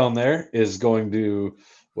tailgate down there is going to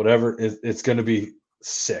whatever. It's going to be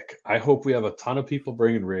sick. I hope we have a ton of people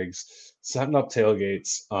bringing rigs, setting up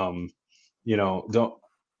tailgates.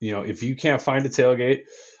 If you can't find a tailgate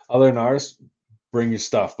other than ours, bring your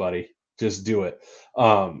stuff, buddy. Just do it.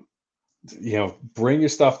 Bring your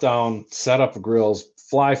stuff down, set up grills,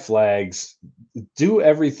 fly flags, do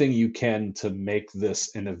everything you can to make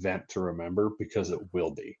this an event to remember, because it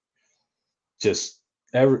will be.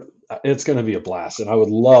 It's going to be a blast, and I would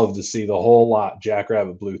love to see the whole lot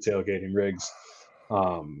Jackrabbit Blue tailgating rigs,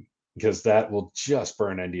 because that will just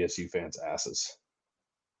burn NDSU fans' asses.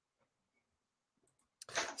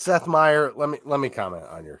 Seth Meyer, let me comment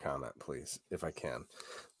on your comment, please, if I can.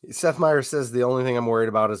 Seth Meyer says the only thing I'm worried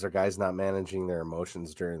about is our guys not managing their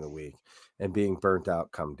emotions during the week and being burnt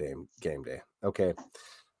out come game day. Okay.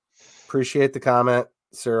 Appreciate the comment,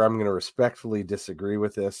 sir. I'm going to respectfully disagree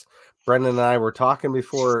with this. Brendan and I were talking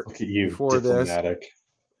before diplomatic.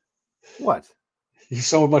 This. What? You're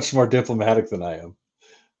so much more diplomatic than I am.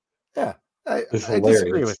 Yeah. I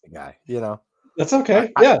disagree with the guy, That's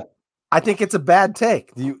okay. I think it's a bad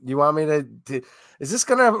take. Do you want me to is this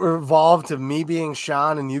going to evolve to me being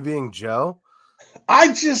Sean and you being Joe?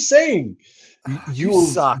 I'm just saying. You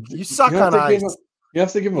suck. You suck on ice. You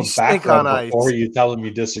have to give him a background before you tell him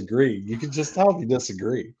you disagree. You can just tell him you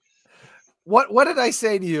disagree. What did I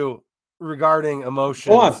say to you regarding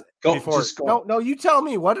emotions? Go on. No, you tell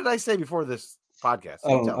me. What did I say before this podcast?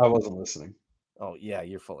 I wasn't listening. Oh, yeah,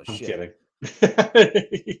 you're full of shit. I'm kidding.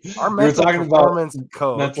 Our mental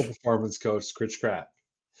performance coach, Chris Crack.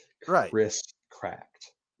 Right. Chris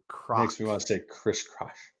Cracked. Makes me want to say Chris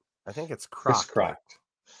Crack. I think it's Chris Cracked.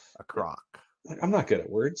 A crock. I'm not good at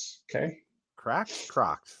words. Okay.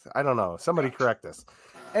 Crocked. I don't know. Somebody correct us.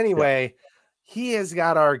 Anyway, he has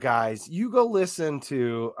got our guys. You go listen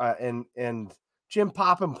to and Jim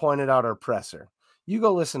Popham pointed out our presser. You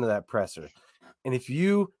go listen to that presser. And if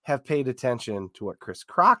you have paid attention to what Chris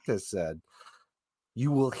Crock has said,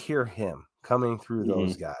 you will hear him coming through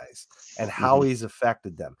those guys and how he's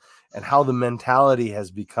affected them and how the mentality has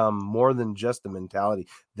become more than just a mentality.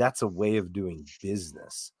 That's a way of doing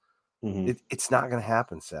business. It's not going to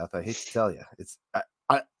happen, Seth. I hate to tell you.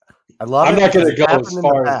 I love I'm it. I'm not going to go as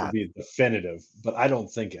far as to be definitive, but I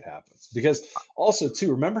don't think it happens. Because also, too,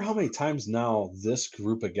 remember how many times now this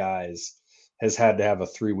group of guys has had to have a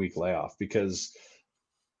 3-week layoff? Because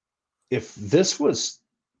if this was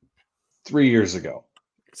 3 years ago,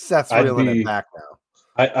 Seth's reeling it back now.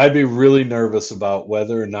 I'd be really nervous about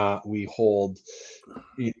whether or not we hold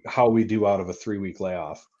how we do out of a 3-week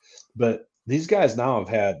layoff. But these guys now have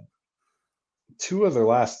had 2 of their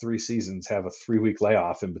last 3 seasons have a 3-week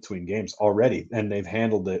layoff in between games already, and they've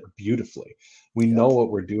handled it beautifully. We know what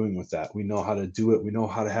we're doing with that. We know how to do it. We know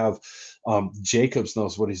how to have Jacobs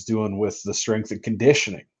knows what he's doing with the strength and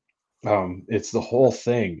conditioning. It's the whole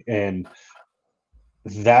thing. And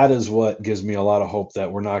that is what gives me a lot of hope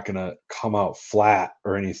that we're not going to come out flat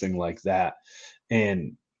or anything like that.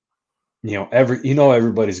 And,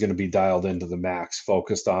 everybody's going to be dialed into the max,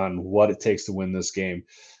 focused on what it takes to win this game,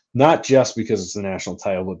 not just because it's the national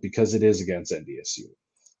title, but because it is against NDSU.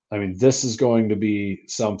 I mean, this is going to be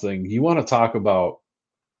something you want to talk about.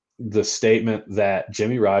 The statement that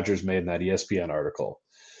Jimmy Rogers made in that ESPN article,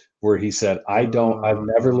 where he said, I've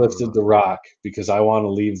never lifted the rock because I want to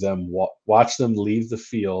leave them, watch them leave the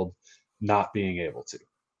field not being able to.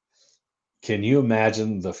 Can you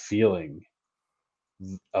imagine the feeling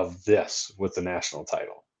of this with the national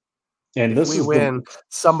title? And if we win,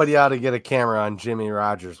 somebody ought to get a camera on Jimmy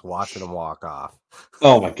Rogers watching him walk off.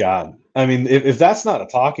 Oh, my God. I mean, if that's not a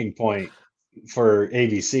talking point for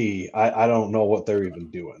ABC, I don't know what they're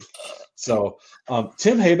even doing. So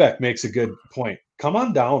Tim Haybeck makes a good point. Come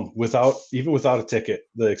on down without a ticket.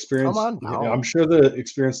 The experience, I'm sure the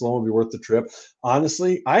experience alone will be worth the trip.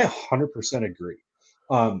 Honestly, I 100% agree.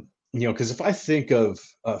 Because if I think of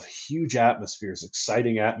huge atmospheres,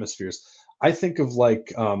 exciting atmospheres, I think of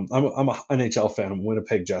I'm a NHL fan. I'm a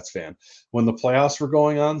Winnipeg Jets fan. When the playoffs were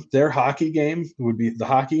going on, their hockey game would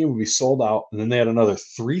be sold out, and then they had another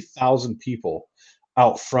 3,000 people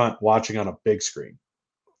out front watching on a big screen.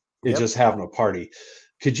 It's just having a party.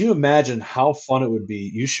 Could you imagine how fun it would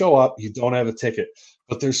be? You show up, you don't have a ticket,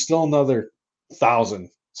 but there's still another 1,000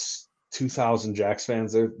 2,000 Jacks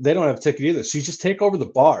fans there. They don't have a ticket either. So you just take over the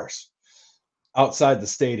bars outside the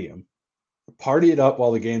stadium, party it up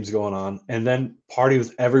while the game's going on, and then party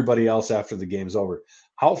with everybody else after the game's over.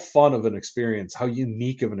 How fun of an experience, how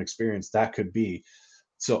unique of an experience that could be.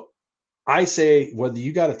 So I say, whether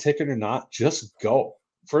you got a ticket or not, just go.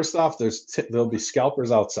 First off, there'll be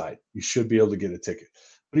scalpers outside. You should be able to get a ticket.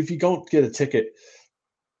 But if you don't get a ticket,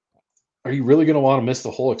 are you really going to want to miss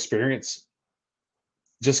the whole experience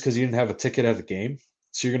just because you didn't have a ticket at the game?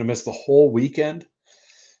 So you're going to miss the whole weekend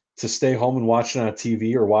to stay home and watch it on a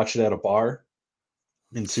TV or watch it at a bar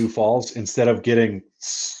in Sioux Falls instead of getting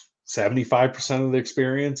 75% of the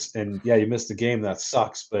experience. And yeah, you missed the game. That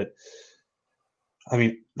sucks. But I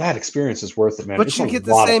mean, that experience is worth it, man. But It's you a get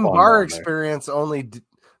the lot of same fun bar down there. experience, only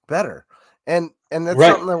better. And that's Right.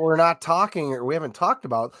 something that we're not talking, or we haven't talked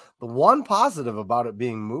about. The one positive about it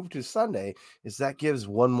being moved to Sunday is that gives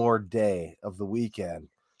one more day of the weekend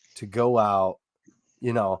to go out,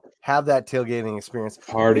 have that tailgating experience.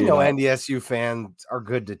 Party We know it up. NDSU fans are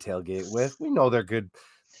good to tailgate with. We know they're good.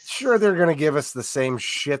 Sure, they're going to give us the same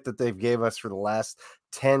shit that they've gave us for the last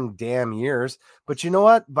 10 damn years. But you know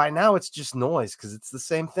what? By now, it's just noise because it's the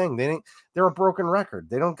same thing. They're a broken record.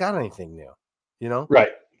 They don't got anything new, Right.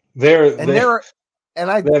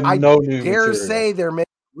 I They have no new dare material. say they're maybe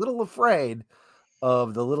a little afraid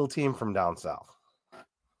of the little team from down south.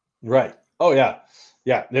 Right. Oh yeah.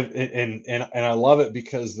 Yeah. And I love it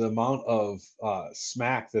because the amount of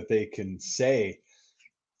smack that they can say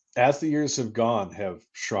as the years have gone have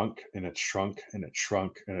shrunk and it's shrunk and it's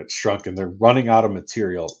shrunk and it's shrunk, and they're running out of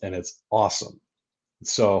material, and it's awesome.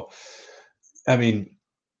 So, I mean,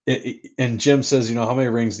 and Jim says, how many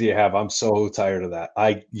rings do you have? I'm so tired of that.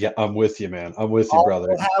 I'm with you, man. I'm with you, All brother.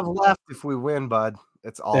 we'll have left if we win, bud.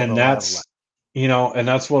 It's all And they'll have that's left. and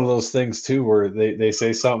that's one of those things too where they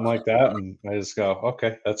say something like that, and I just go,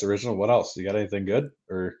 okay, that's original. What else? You got anything good?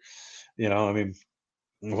 Or I mean,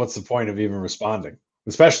 what's the point of even responding,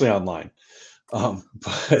 especially online? But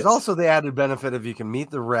There's also the added benefit of you can meet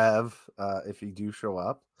the Rev if you do show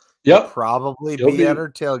up. yep, Probably He'll be be- at her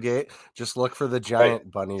tailgate. Just look for the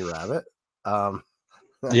giant bunny rabbit. I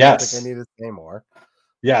Yes. don't think I need to say more.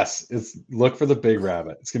 yes, look for the big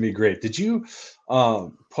rabbit. It's gonna be great. Did you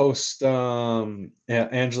post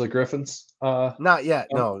Angela Griffin's Not yet.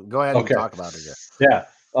 No, go ahead okay. and talk about it again. Yeah.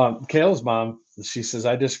 Caleb's mom, she says,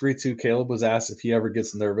 I disagree too. Caleb was asked if he ever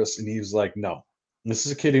gets nervous, and he was like, no. This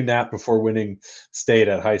is a kid who napped before winning state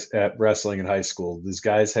at wrestling in high school. These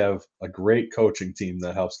guys have a great coaching team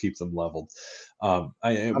that helps keep them leveled.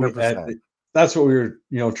 100%. That's what we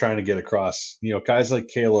were, trying to get across. Guys like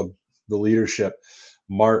Caleb, the leadership,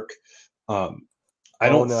 Mark. I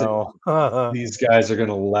don't think these guys are going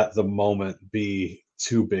to let the moment be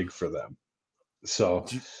too big for them. So,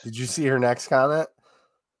 did you see her next comment?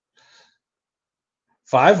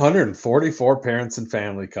 544 parents and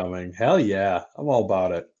family coming. Hell yeah. I'm all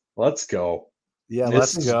about it. Let's go. Yeah, This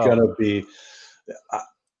let's is go. going to be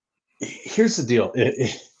here's the deal.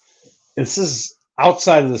 This is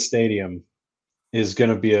outside of the stadium is going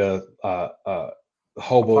to be a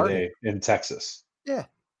hobo day in Texas. Yeah.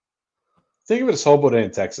 Think of it as hobo day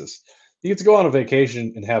in Texas. You get to go on a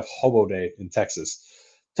vacation and have hobo day in Texas.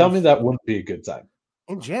 Tell me that wouldn't be a good time.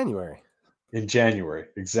 In January. In January,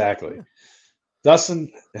 exactly. Yeah.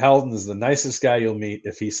 Dustin Helton is the nicest guy you'll meet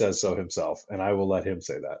if he says so himself, and I will let him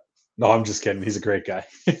say that. No, I'm just kidding. He's a great guy.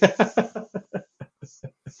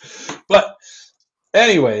 But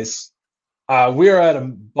anyways, we are at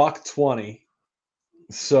 $120,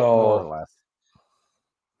 so more or less.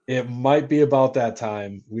 It might be about that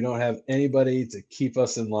time. We don't have anybody to keep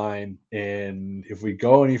us in line, and if we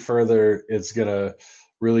go any further, it's gonna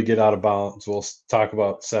really get out of bounds. We'll talk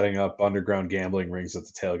about setting up underground gambling rings at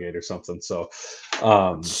the tailgate or something. So,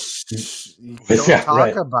 you don't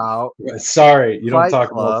talk about. Sorry, you don't talk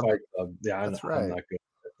Club. about Fight Club. Yeah, that's right. I'm not good.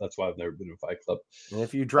 That's why I've never been in Fight Club. And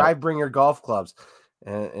if you drive, bring your golf clubs.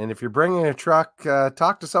 And if you're bringing a truck,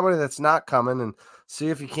 talk to somebody that's not coming and see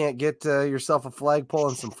if you can't get yourself a flagpole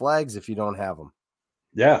and some flags if you don't have them.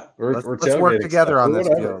 Yeah, let's work together on this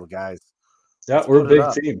deal, guys. Yeah, let's we're a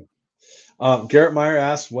big team. Garrett Meyer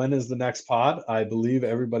asked, when is the next pod? I believe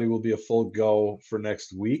everybody will be a full go for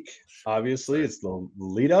next week. Obviously, it's the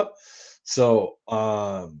lead up. So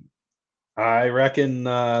I reckon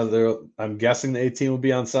I'm guessing the 18 will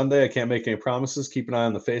be on Sunday. I can't make any promises. Keep an eye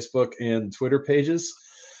on the Facebook and Twitter pages.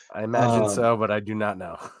 I imagine so, but I do not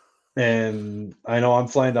know. And I know I'm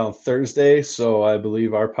flying down Thursday, so I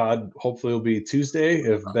believe our pod hopefully will be Tuesday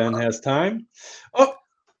if Ben has time. Oh,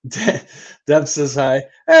 Deb says hi.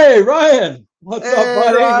 Hey, Ryan. What's up,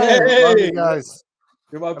 buddy? Ryan. Hey. Love you guys.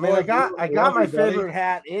 You're my I mean, boy, I got Blue. my Love you, buddy. favorite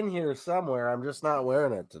hat in here somewhere. I'm just not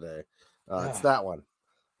wearing it today. It's Yeah. that one.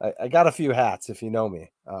 I got a few hats, if you know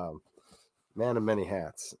me. Man of many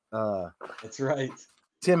hats. That's right.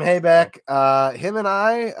 Tim Haybeck, him and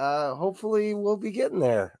I, hopefully we'll be getting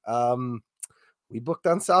there. We booked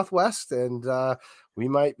on Southwest, and we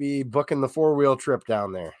might be booking the 4-wheel trip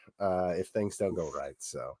down there if things don't go right.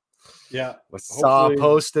 So, Yeah. I saw a Hopefully-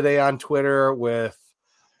 post today on Twitter with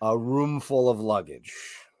a room full of luggage.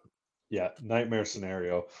 Yeah, nightmare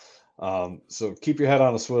scenario. So keep your head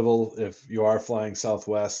on a swivel if you are flying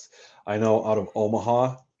Southwest. I know out of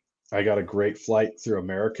Omaha, I got a great flight through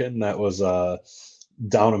American that was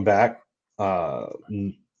down and back, no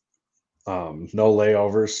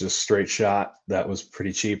layovers, just straight shot. That was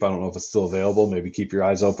pretty cheap. I don't know if it's still available. Maybe keep your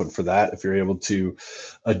eyes open for that. If you're able to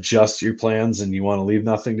adjust your plans and you want to leave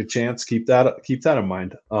nothing to chance, keep that in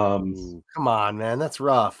mind. Ooh, come on, man, that's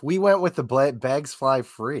rough. We went with the bags fly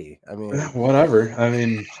free. I mean, Whatever. I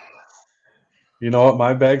mean, you know what?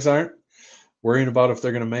 My bags aren't worrying about if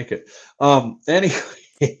they're going to make it.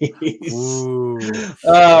 Anyways, ooh,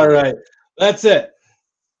 all right, that's it.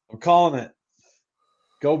 I'm calling it.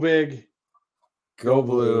 Go big, go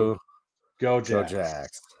blue. go Go Jacks.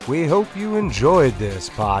 Jacks. We hope you enjoyed this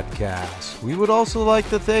podcast. We would also like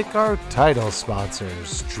to thank our title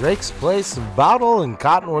sponsors, Drake's Place of Bottle and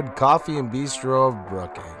Cottonwood Coffee and Bistro of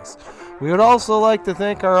Brookings. We would also like to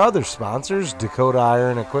thank our other sponsors, Dakota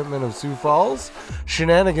Iron Equipment of Sioux Falls,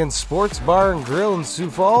 Shenanigans Sports Bar and Grill in Sioux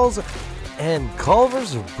Falls, and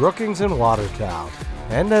Culver's of Brookings and Watertown.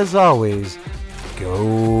 And as always,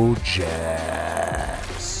 go Jacks.